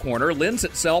of that corner lends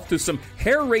itself to some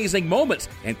hair-raising moments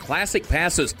and classic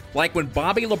passes, like when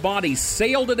Bobby Labonte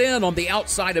sailed it in on the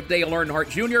outside of Dale Earnhardt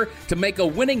Jr. to make a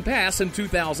winning pass in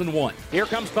 2001. Here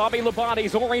comes Bobby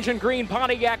Labonte's orange and green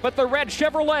Pontiac, but the red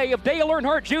Chevrolet of Dale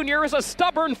Earnhardt Jr. is a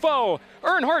stubborn foe.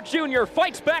 Earnhardt Jr.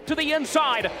 fights back to the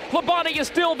inside. Labonte is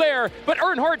still there, but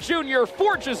Earnhardt Jr.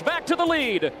 forges back to the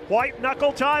lead. White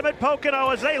knuckle time at Pocono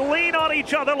as they lean on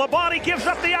each other. Labonte gives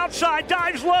up the outside,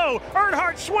 dives low.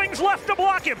 Earnhardt swings left to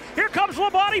block him. Here comes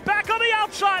Labonte back on the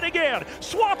outside again.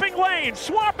 Swapping lanes,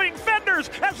 swapping fenders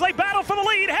as they battle for the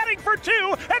lead, heading for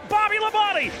 2, and Bobby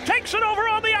Labonte takes it over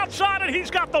on the outside, and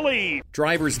he's got the lead.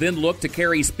 Drivers then look to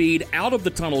carry speed out of the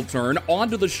tunnel turn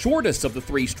onto the shortest of the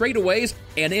 3 straightaways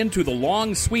and into the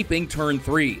long sweeping turn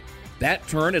 3. That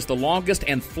turn is the longest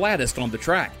and flattest on the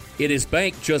track. It is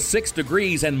banked just 6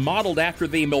 degrees and modeled after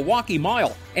the Milwaukee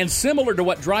Mile, and similar to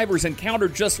what drivers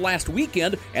encountered just last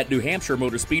weekend at New Hampshire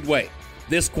Motor Speedway.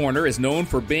 This corner is known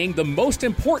for being the most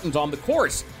important on the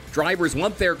course. Drivers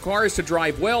want their cars to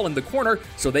drive well in the corner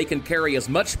so they can carry as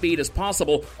much speed as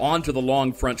possible onto the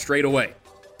long front straightaway.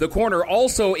 The corner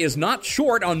also is not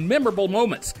short on memorable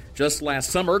moments. Just last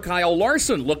summer, Kyle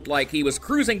Larson looked like he was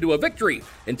cruising to a victory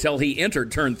until he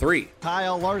entered turn 3.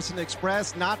 Kyle Larson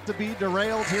Express not to be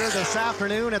derailed here this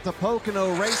afternoon at the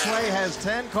Pocono Raceway, has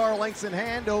 10 car lengths in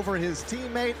hand over his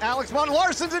teammate Alex Bond.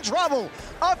 Larson's in trouble,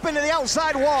 up into the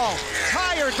outside wall.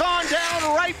 Tire gone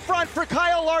down right front for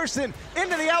Kyle Larson.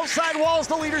 Into the outside walls,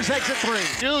 the leader's exit 3.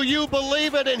 Do you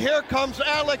believe it? And here comes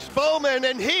Alex Bowman,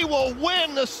 and he will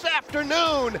win this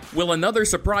afternoon. Will another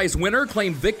surprise winner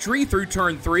claim victory through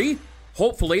turn 3?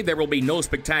 Hopefully there will be no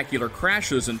spectacular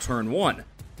crashes in turn 1.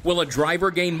 Will a driver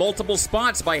gain multiple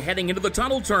spots by heading into the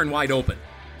tunnel turn wide open?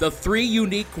 The 3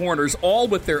 unique corners, all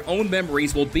with their own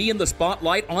memories, will be in the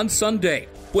spotlight on Sunday,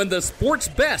 when the sport's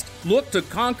best look to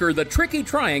conquer the tricky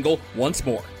triangle once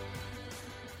more.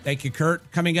 Thank you, Kurt.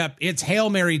 Coming up, it's Hail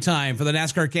Mary time for the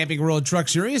NASCAR Camping World Truck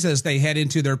Series as they head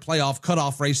into their playoff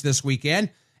cutoff race this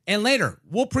weekend. And later,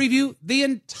 we'll preview the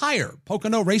entire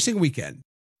Pocono racing weekend.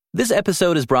 This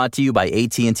episode is brought to you by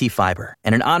AT&T Fiber.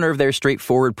 And in honor of their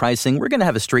straightforward pricing, we're going to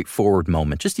have a straightforward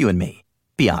moment, just you and me.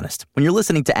 Be honest, when you're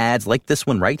listening to ads like this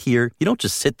one right here, you don't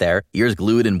just sit there, ears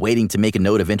glued and waiting to make a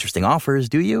note of interesting offers,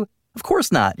 do you? Of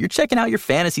course not. You're checking out your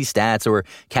fantasy stats or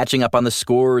catching up on the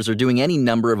scores or doing any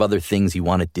number of other things you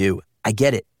want to do. I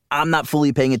get it. I'm not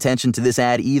fully paying attention to this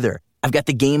ad either. I've got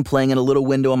the game playing in a little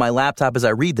window on my laptop as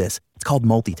I read this. It's called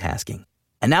multitasking.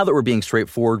 And now that we're being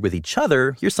straightforward with each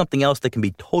other, here's something else that can be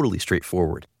totally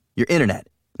straightforward. Your internet.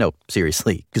 No,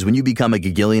 seriously, because when you become a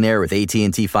gigillionaire with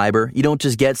AT&T Fiber, you don't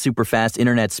just get super fast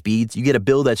internet speeds, you get a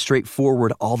bill that's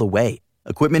straightforward all the way.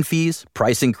 Equipment fees,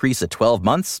 price increase at 12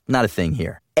 months, not a thing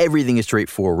here. Everything is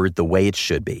straightforward the way it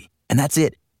should be. And that's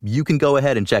it. You can go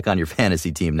ahead and check on your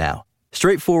fantasy team now.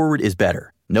 Straightforward is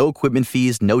better. No equipment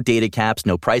fees, no data caps,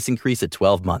 no price increase at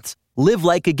 12 months. Live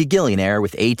like a gigillionaire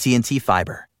with AT&T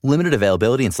Fiber. Limited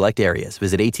availability in select areas.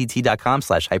 Visit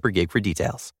att.com/hypergig for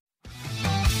details.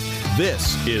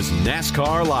 This is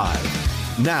NASCAR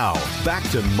Live. Now, back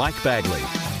to Mike Bagley.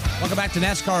 Welcome back to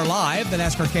NASCAR Live. The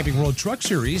NASCAR Camping World Truck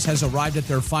Series has arrived at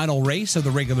their final race of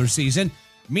the regular season,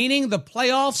 meaning the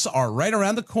playoffs are right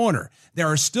around the corner. There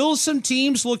are still some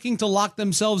teams looking to lock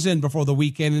themselves in before the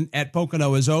weekend at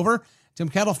Pocono is over. Tim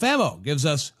Catalfamo gives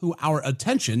us who our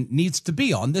attention needs to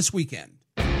be on this weekend.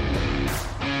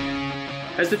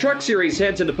 As the Truck Series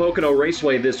heads into Pocono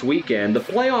Raceway this weekend, the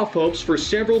playoff hopes for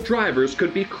several drivers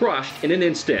could be crushed in an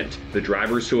instant. The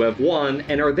drivers who have won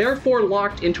and are therefore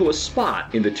locked into a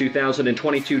spot in the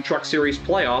 2022 Truck Series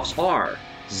playoffs are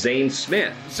Zane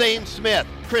Smith,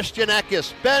 Christian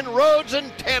Eckes, Ben Rhodes,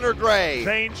 and Tanner Gray.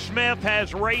 Zane Smith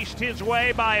has raced his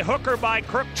way by hook or by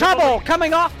crook. Trouble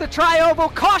coming off the tri-oval.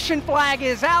 Caution flag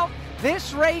is out.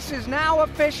 This race is now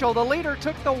official. The leader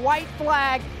took the white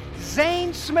flag.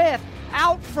 Zane Smith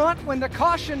out front when the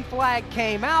caution flag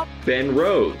came out. Ben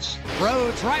Rhodes.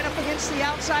 Rhodes right up against the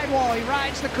outside wall. He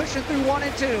rides the cushion through 1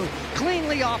 and 2.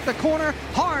 Cleanly off the corner,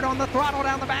 hard on the throttle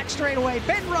down the back straightaway.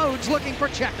 Ben Rhodes looking for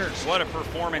checkers. What a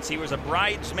performance. He was a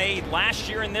bridesmaid last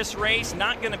year in this race.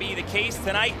 Not going to be the case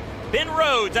tonight. Ben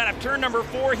Rhodes out of turn number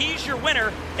 4. He's your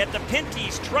winner at the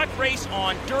Pinty's Truck Race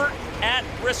on dirt at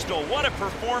Bristol. What a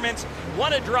performance.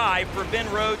 What a drive for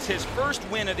Ben Rhodes. His first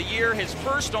win of the year, his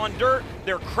first on dirt.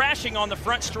 They're crashing on the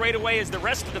front straightaway as the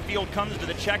rest of the field comes to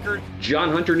the checkered. John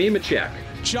Hunter Nemechek.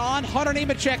 John Hunter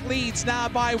Nemechek leads now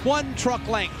by 1 truck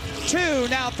length. 2,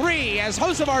 now 3, as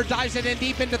Hocevar dives it in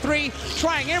deep into 3,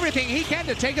 trying everything he can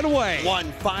to take it away.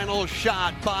 One final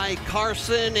shot by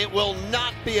Carson. It will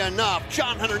not be enough.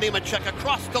 John Hunter Nemechek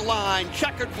across the line.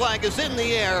 Checkered flag is in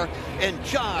the air, and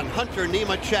John Hunter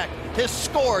Nemechek has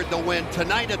scored the win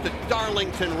tonight at the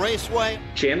Darlington Raceway.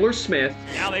 Chandler Smith.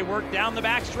 Now they work down the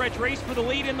backstretch, race for the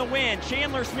lead in the win.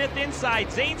 Chandler Smith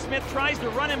inside. Zane Smith tries to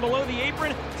run him below the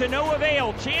apron to no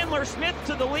avail. Chandler Smith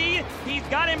to the lead. He's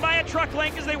got him by a truck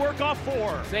length as they work off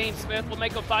 4. Zane Smith will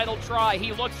make a final try.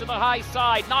 He looks to the high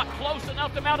side, not close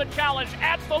enough to mount a challenge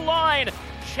at the line.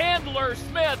 Chandler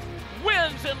Smith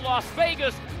wins in Las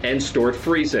Vegas. And Stuart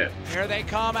Friesen. Here they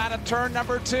come out of turn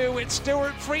number 2. It's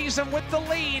Stuart Friesen with the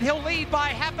lead. He'll lead by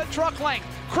half a truck length.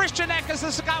 Christian Eckes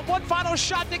has got one final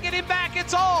shot to get him back.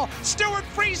 It's all Stuart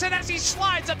Friesen as he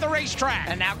slides up the racetrack.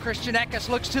 And now Christian Eckes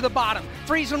looks to the bottom.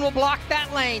 Friesen will block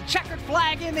that lane. Checkered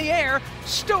flag in the air.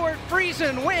 Stuart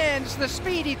Friesen wins the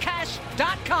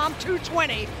SpeedyCash.com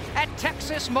 220 at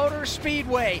Texas Motor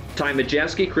Speedway. Ty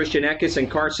Majeski, Christian Eckes, and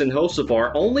Carson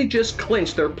Hocevar only just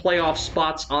clinched their playoff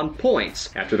spots on points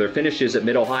after their finishes at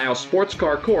Mid-Ohio Sports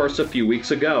Car Course a few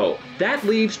weeks ago. That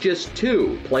leaves just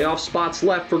 2 playoff spots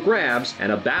left for grabs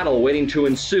and a battle waiting to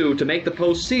ensue to make the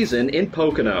postseason in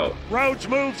Pocono. Rhodes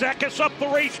moves Eckes up the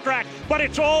racetrack, but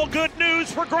it's all good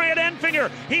news for Grant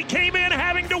Enfinger. He came in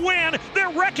having to win.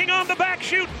 They're wrecking on the back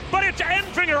chute, but it's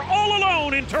Enfinger all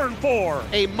alone in turn 4.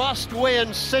 A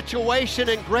must-win situation,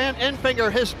 and Grant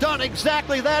Enfinger has done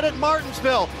exactly that at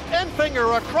Martinsville.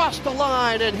 Enfinger across the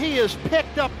line, and he has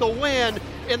picked up the win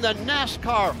in the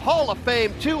NASCAR Hall of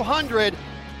Fame 200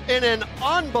 in an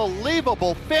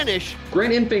unbelievable finish.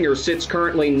 Grant Enfinger sits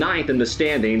currently 9th in the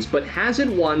standings, but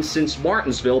hasn't won since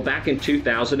Martinsville back in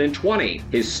 2020.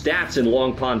 His stats in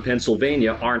Long Pond,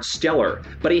 Pennsylvania aren't stellar,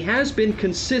 but he has been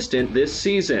consistent this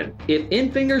season. If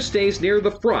Enfinger stays near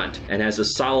the front and has a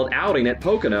solid outing at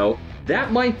Pocono,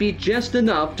 that might be just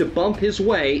enough to bump his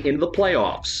way into the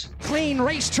playoffs. Clean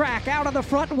racetrack out of the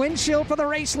front windshield for the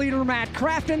race leader, Matt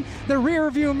Crafton. The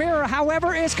rear view mirror,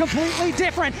 however, is completely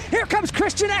different. Here comes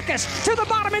Christian Eckes to the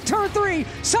bottom in turn 3,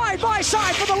 side by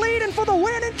side for the lead and for the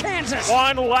win in Kansas.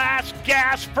 One last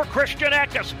gasp for Christian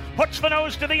Eckes. Puts the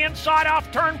nose to the inside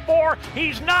off turn 4.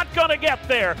 He's not going to get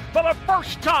there. For the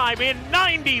first time in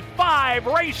 95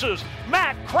 races,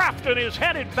 Matt Crafton is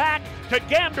headed back to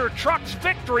Gander Truck's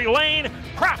victory lane.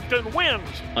 Crafton wins.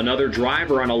 Another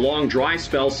driver on a long dry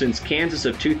spell since Kansas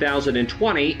of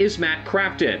 2020 is Matt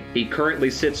Crafton. He currently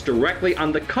sits directly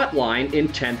on the cut line in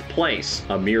 10th place,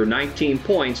 a mere 19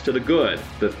 points to the good.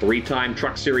 The 3-time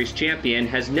Truck Series champion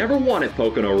has never won at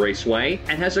Pocono Raceway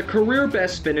and has a career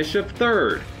best finish of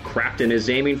 3rd. Crafton is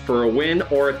aiming for a win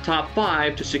or a top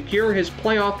 5 to secure his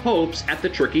playoff hopes at the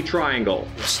Tricky Triangle.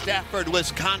 Stafford,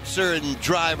 Wisconsin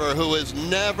driver who has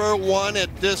never won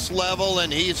at this level,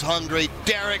 and he's hungry.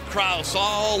 Derek Kraus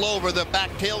all over the back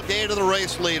tailgate of the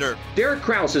race leader. Derek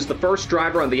Kraus is the first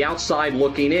driver on the outside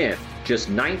looking in, just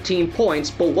 19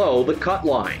 points below the cut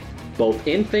line. Both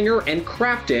Enfinger and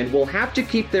Crafton will have to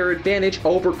keep their advantage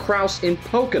over Kraus in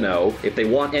Pocono if they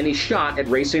want any shot at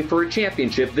racing for a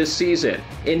championship this season.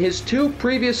 In his 2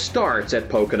 previous starts at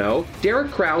Pocono, Derek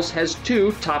Kraus has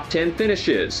 2 top 10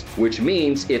 finishes, which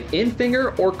means if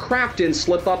Enfinger or Crafton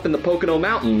slip up in the Pocono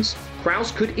Mountains,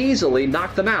 Kraus could easily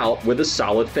knock them out with a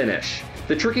solid finish.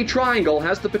 The Tricky Triangle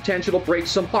has the potential to break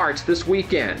some hearts this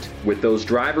weekend, with those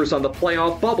drivers on the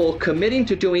playoff bubble committing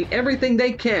to doing everything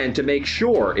they can to make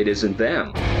sure it isn't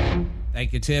them.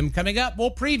 Thank you, Tim. Coming up,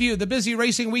 we'll preview the busy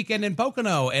racing weekend in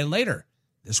Pocono and later,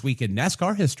 this week in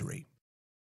NASCAR history.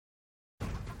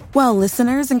 Well,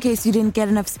 listeners, in case you didn't get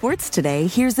enough sports today,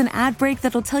 here's an ad break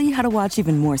that'll tell you how to watch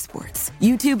even more sports.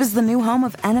 YouTube is the new home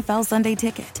of NFL Sunday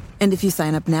Ticket. And if you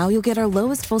sign up now, you'll get our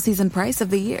lowest full season price of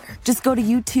the year. Just go to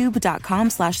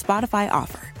youtube.com/Spotify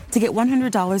offer to get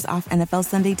 $100 off NFL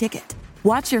Sunday Ticket.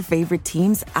 Watch your favorite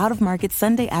teams out-of-market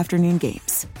Sunday afternoon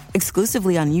games,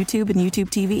 exclusively on YouTube and YouTube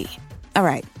TV. All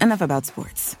right, enough about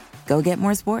sports. Go get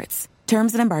more sports.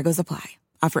 Terms and embargoes apply.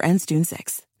 Offer ends June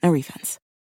 6th. No refunds.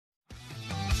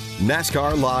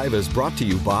 NASCAR Live is brought to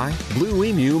you by Blue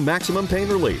Emu Maximum Pain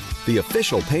Relief, the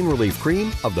official pain relief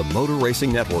cream of the Motor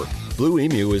Racing Network. Blue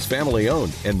Emu is family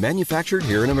owned and manufactured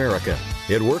here in America.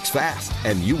 It works fast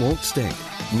and you won't stink.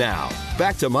 Now,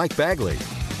 back to Mike Bagley.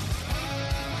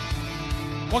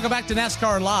 Welcome back to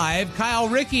NASCAR Live. Kyle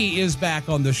Rickey is back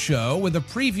on the show with a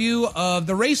preview of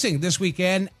the racing this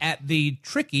weekend at the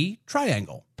Tricky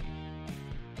Triangle.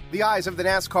 The eyes of the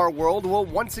NASCAR world will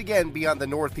once again be on the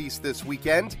Northeast this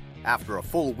weekend. After a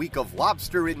full week of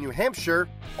lobster in New Hampshire,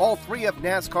 all three of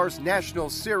NASCAR's National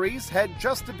Series head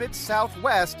just a bit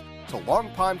southwest to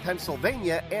Long Pond,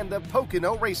 Pennsylvania and the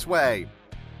Pocono Raceway.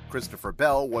 Christopher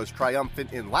Bell was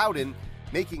triumphant in Loudon,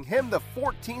 making him the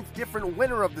 14th different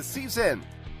winner of the season.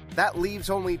 That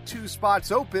leaves only 2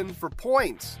 spots open for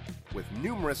points, with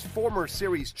numerous former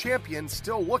series champions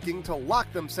still looking to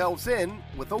lock themselves in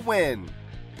with a win.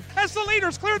 As the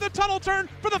leaders clear the tunnel turn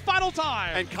for the final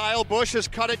time. And Kyle Busch has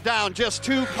cut it down, just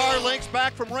 2 car lengths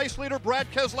back from race leader Brad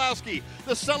Keselowski.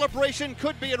 The celebration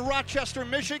could be in Rochester,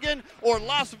 Michigan, or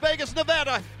Las Vegas,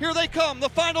 Nevada. Here they come, the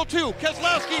final 2.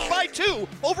 Keselowski by 2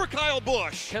 over Kyle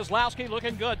Busch. Keselowski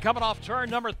looking good, coming off turn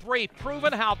number 3,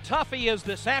 proving how tough he is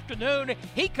this afternoon.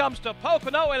 He comes to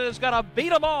Pocono and is going to beat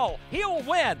them all. He'll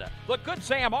win the Good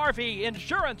Sam RV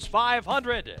Insurance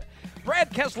 500.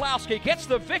 Brad Keselowski gets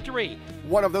the victory.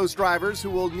 One of those drivers who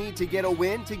will need to get a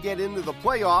win to get into the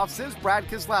playoffs is Brad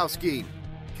Keselowski.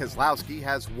 Keselowski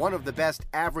has one of the best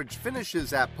average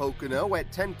finishes at Pocono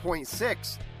at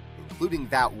 10.6, including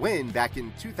that win back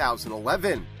in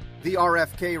 2011. The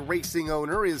RFK Racing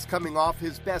owner is coming off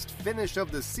his best finish of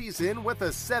the season with a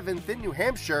 7th in New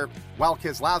Hampshire. While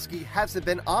Keselowski hasn't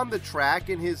been on the track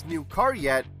in his new car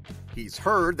yet, he's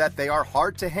heard that they are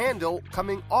hard to handle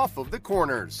coming off of the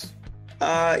corners.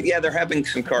 Yeah, they're having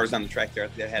some cars on the track there.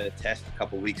 They had a test a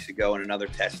couple weeks ago and another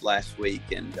test last week.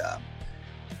 And,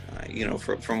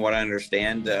 from what I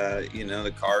understand,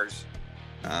 the cars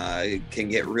can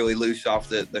get really loose off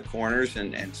the corners.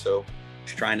 And so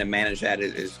just trying to manage that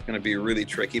is going to be really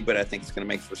tricky, but I think it's going to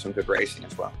make for some good racing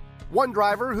as well. One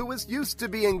driver who is used to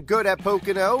being good at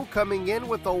Pocono, coming in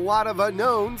with a lot of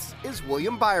unknowns, is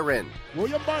William Byron.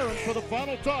 William Byron for the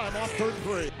final time off turn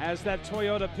 3. Has that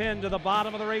Toyota pinned to the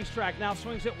bottom of the racetrack. Now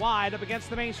swings it wide up against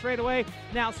the main straightaway.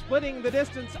 Now splitting the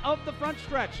distance of the front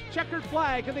stretch. Checkered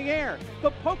flag in the air.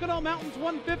 The Pocono Mountains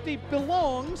 150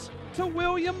 belongs to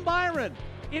William Byron.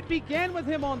 It began with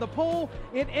him on the pole.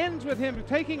 It ends with him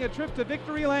taking a trip to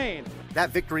victory lane. That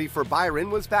victory for Byron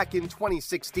was back in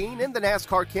 2016 in the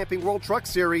NASCAR Camping World Truck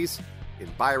Series, in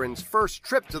Byron's first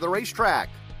trip to the racetrack.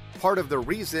 Part of the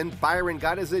reason Byron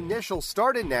got his initial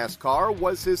start in NASCAR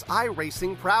was his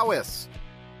iRacing prowess.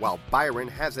 While Byron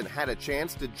hasn't had a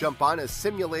chance to jump on a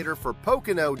simulator for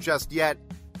Pocono just yet,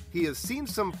 he has seen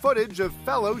some footage of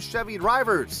fellow Chevy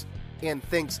drivers and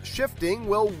thinks shifting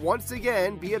will once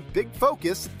again be a big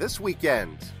focus this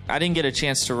weekend. I didn't get a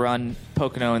chance to run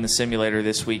Pocono in the simulator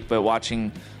this week, but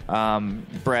watching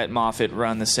Brett Moffitt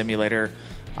run the simulator,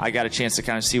 I got a chance to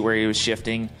kind of see where he was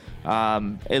shifting.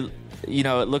 It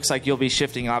looks like you'll be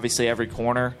shifting obviously every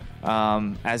corner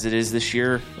as it is this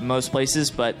year in most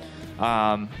places, but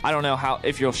I don't know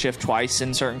if you'll shift twice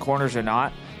in certain corners or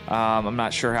not. I'm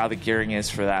not sure how the gearing is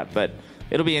for that, but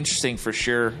it'll be interesting for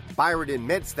sure. Byron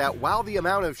admits that while the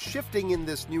amount of shifting in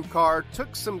this new car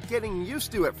took some getting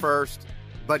used to at first,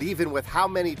 but even with how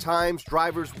many times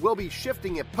drivers will be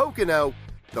shifting at Pocono,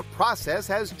 the process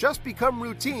has just become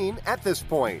routine at this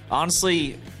point.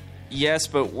 Honestly, yes,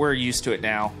 but we're used to it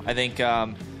now. I think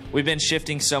we've been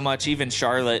shifting so much, even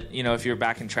Charlotte, if you're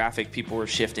back in traffic, people were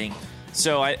shifting.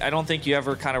 So I don't think you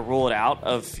ever kind of rule it out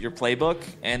of your playbook,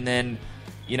 and then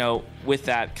with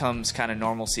that comes kind of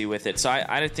normalcy with it. So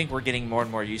I think we're getting more and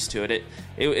more used to it.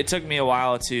 It took me a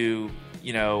while to,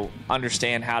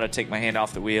 understand how to take my hand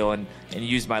off the wheel and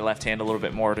use my left hand a little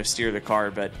bit more to steer the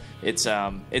car, but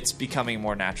it's becoming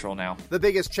more natural now. The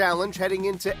biggest challenge heading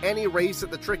into any race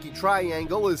at the Tricky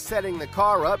Triangle is setting the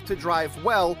car up to drive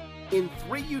well in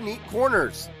 3 unique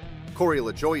corners. Corey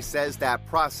LaJoie says that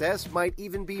process might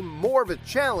even be more of a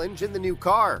challenge in the new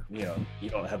car. You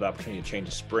don't have the opportunity to change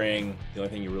a spring. The only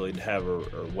thing you really have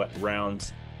are wet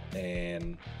rounds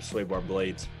and sway bar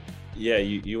blades. Yeah,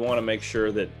 you want to make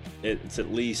sure that it's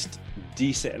at least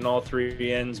decent in all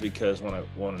 3 ends, because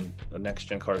when the next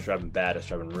gen car is driving bad, it's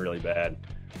driving really bad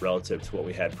relative to what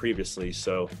we had previously.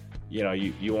 So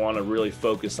you want to really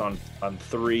focus on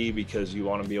 3, because you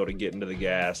want to be able to get into the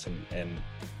gas and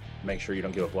make sure you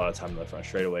don't give up a lot of time in the front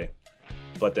straightaway.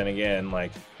 But then again,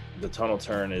 the tunnel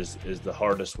turn is the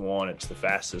hardest one. It's the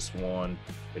fastest one.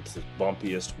 It's the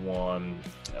bumpiest one.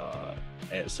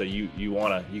 And so you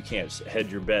can't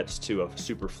head your bets to a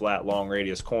super flat long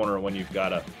radius corner when you've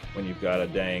got a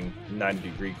dang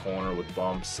 90-degree corner with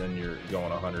bumps and you're going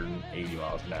 180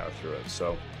 miles an hour through it.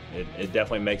 So it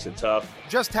definitely makes it tough.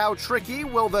 Just how tricky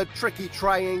will the Tricky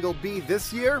Triangle be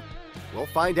this year? We'll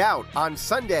find out on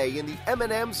Sunday in the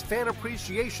M&M's Fan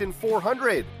Appreciation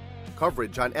 400.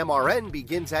 Coverage on MRN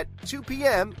begins at 2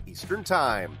 p.m. Eastern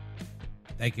Time.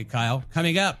 Thank you, Kyle.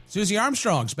 Coming up, Susie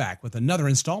Armstrong's back with another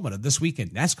installment of This Week in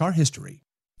NASCAR History.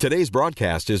 Today's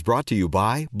broadcast is brought to you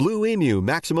by Blue Emu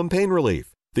Maximum Pain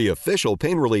Relief, the official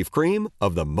pain relief cream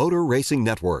of the Motor Racing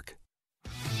Network.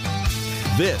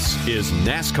 This is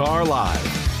NASCAR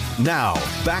Live. Now,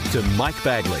 back to Mike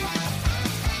Bagley.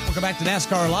 Welcome back to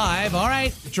NASCAR Live. All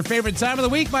right, it's your favorite time of the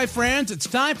week, my friends. It's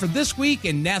time for This Week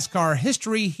in NASCAR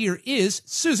History. Here is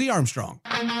Susie Armstrong.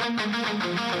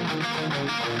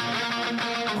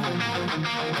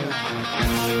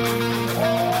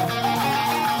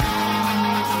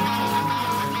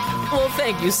 Well,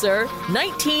 thank you, sir.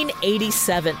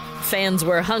 1987. Fans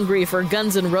were hungry for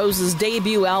Guns N' Roses'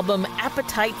 debut album,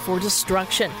 Appetite for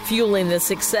Destruction, fueling the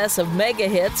success of mega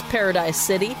hits Paradise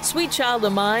City, Sweet Child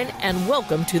of Mine, and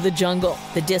Welcome to the Jungle.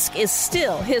 The disc is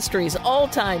still history's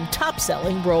all-time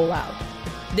top-selling rollout.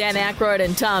 Dan Aykroyd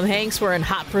and Tom Hanks were in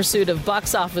hot pursuit of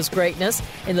box office greatness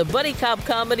in the buddy cop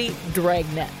comedy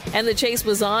Dragnet. And the chase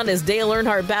was on as Dale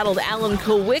Earnhardt battled Alan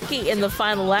Kulwicki in the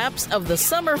final laps of the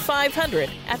Summer 500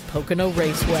 at Pocono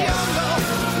Raceway.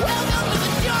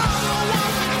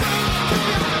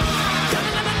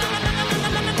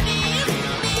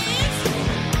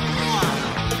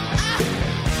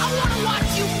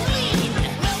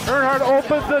 Earnhardt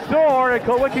opens the door, and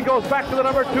Kulwicki goes back to the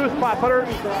number 2 spot. But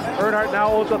Earnhardt now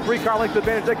owns a 3-car length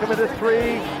advantage. They come into 3,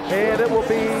 and it will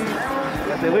be,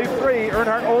 they leave 3.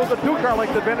 Earnhardt owns a 2-car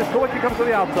length advantage. Kulwicki comes to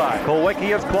the outside.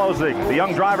 Kulwicki is closing. The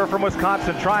young driver from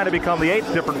Wisconsin trying to become the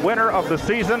 8th different winner of the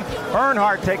season.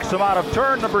 Earnhardt takes him out of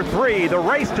turn number 3. The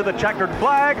race to the checkered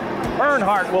flag.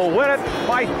 Earnhardt will win it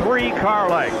by 3 car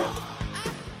lengths.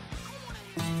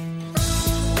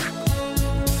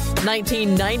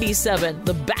 1997,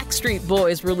 the Backstreet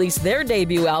Boys released their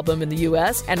debut album in the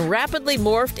U.S. and rapidly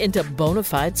morphed into bona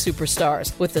fide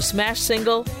superstars with the smash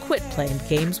single, Quit Playing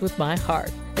Games with My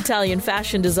Heart. Italian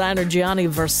fashion designer Gianni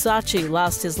Versace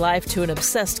lost his life to an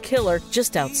obsessed killer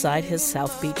just outside his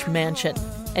South Beach mansion.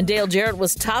 And Dale Jarrett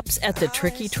was tops at the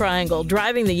Tricky Triangle,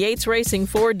 driving the Yates Racing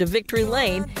Ford to victory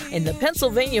lane in the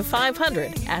Pennsylvania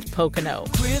 500 at Pocono.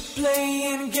 Quit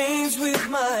playing games with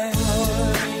my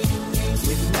heart.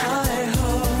 With my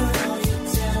heart,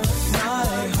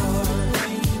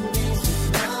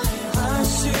 I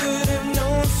should have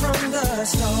known from the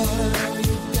start,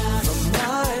 from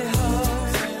my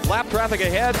heart. Lap traffic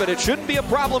ahead, but it shouldn't be a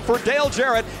problem for Dale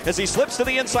Jarrett as he slips to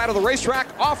the inside of the racetrack,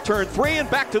 off turn 3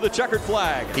 and back to the checkered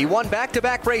flag. He won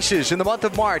back-to-back races in the month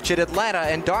of March at Atlanta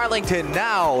and Darlington.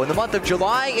 Now, in the month of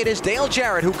July, it is Dale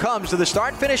Jarrett who comes to the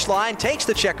start-finish line, takes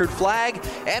the checkered flag,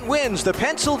 and wins the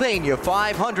Pennsylvania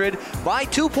 500 by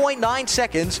 2.9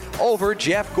 seconds over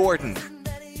Jeff Gordon.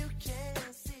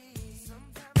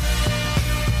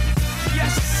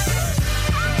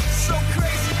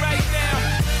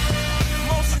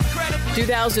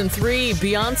 2003,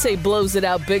 Beyonce blows it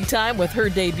out big time with her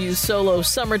debut solo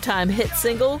summertime hit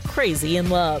single, Crazy in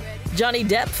Love. Johnny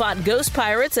Depp fought ghost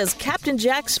pirates as Captain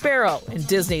Jack Sparrow in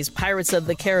Disney's Pirates of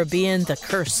the Caribbean, The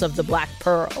Curse of the Black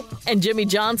Pearl. And Jimmy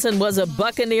Johnson was a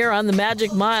buccaneer on the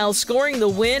Magic Mile, scoring the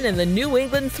win in the New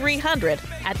England 300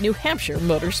 at New Hampshire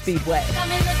Motor Speedway.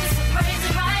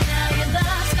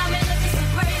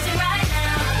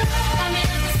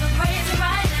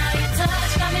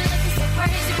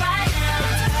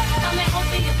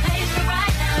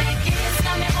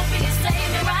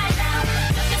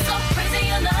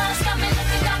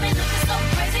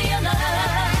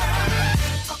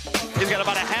 He's got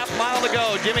about a half mile to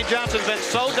go. Jimmy Johnson's been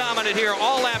so dominant here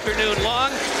all afternoon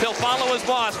long. He'll follow his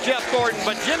boss, Jeff Gordon,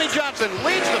 but Jimmy Johnson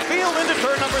leads the field into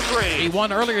turn number 3. He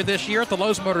won earlier this year at the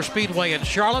Lowe's Motor Speedway in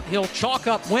Charlotte. He'll chalk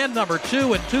up win number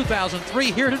 2 in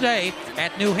 2003 here today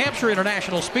at New Hampshire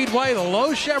International Speedway. The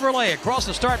Lowe's Chevrolet across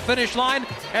the start-finish line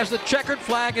as the checkered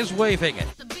flag is waving it.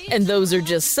 And those are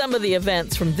just some of the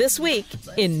events from this week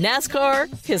in NASCAR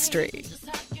history.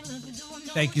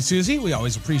 Thank you, Susie. We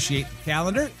always appreciate the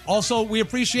calendar. Also, we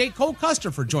appreciate Cole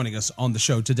Custer for joining us on the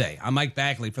show today. I'm Mike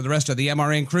Bagley. For the rest of the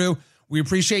MRN crew, we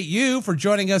appreciate you for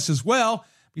joining us as well.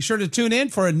 Be sure to tune in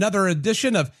for another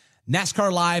edition of NASCAR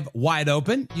Live Wide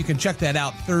Open. You can check that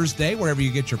out Thursday, wherever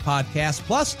you get your podcast.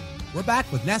 Plus, we're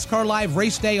back with NASCAR Live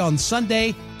Race Day on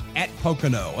Sunday at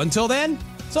Pocono. Until then,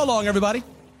 so long, everybody.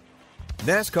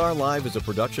 NASCAR Live is a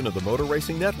production of the Motor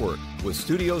Racing Network with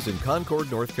studios in Concord,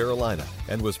 North Carolina,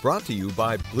 and was brought to you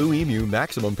by Blue Emu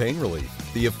Maximum Pain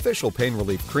Relief, the official pain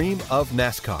relief cream of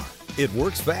NASCAR. It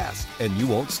works fast and you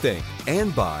won't stink.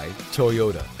 And by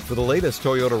Toyota. For the latest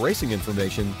Toyota racing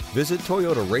information, visit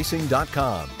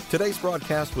toyotaracing.com. Today's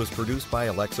broadcast was produced by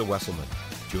Alexa Wesselman,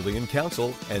 Julian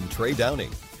Council, and Trey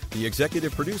Downing. The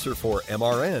executive producer for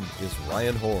MRN is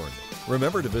Ryan Horn.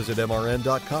 Remember to visit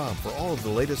MRN.com for all of the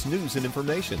latest news and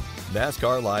information.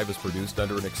 NASCAR Live is produced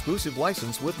under an exclusive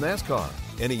license with NASCAR.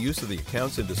 Any use of the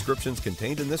accounts and descriptions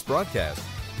contained in this broadcast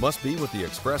must be with the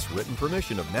express written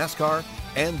permission of NASCAR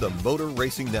and the Motor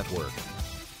Racing Network.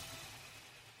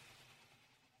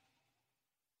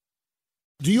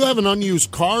 Do you have an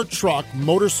unused car, truck,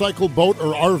 motorcycle, boat,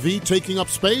 or RV taking up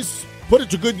space? Put it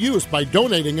to good use by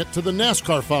donating it to the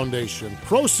NASCAR Foundation.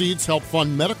 Proceeds help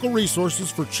fund medical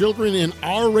resources for children in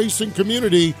our racing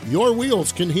community. Your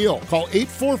wheels can heal. Call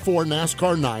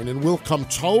 844-NASCAR-9 and we'll come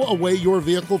tow away your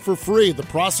vehicle for free. The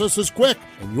process is quick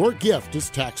and your gift is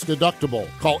tax deductible.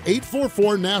 Call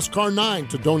 844-NASCAR-9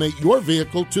 to donate your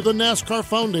vehicle to the NASCAR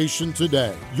Foundation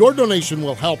today. Your donation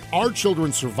will help our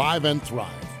children survive and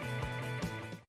thrive.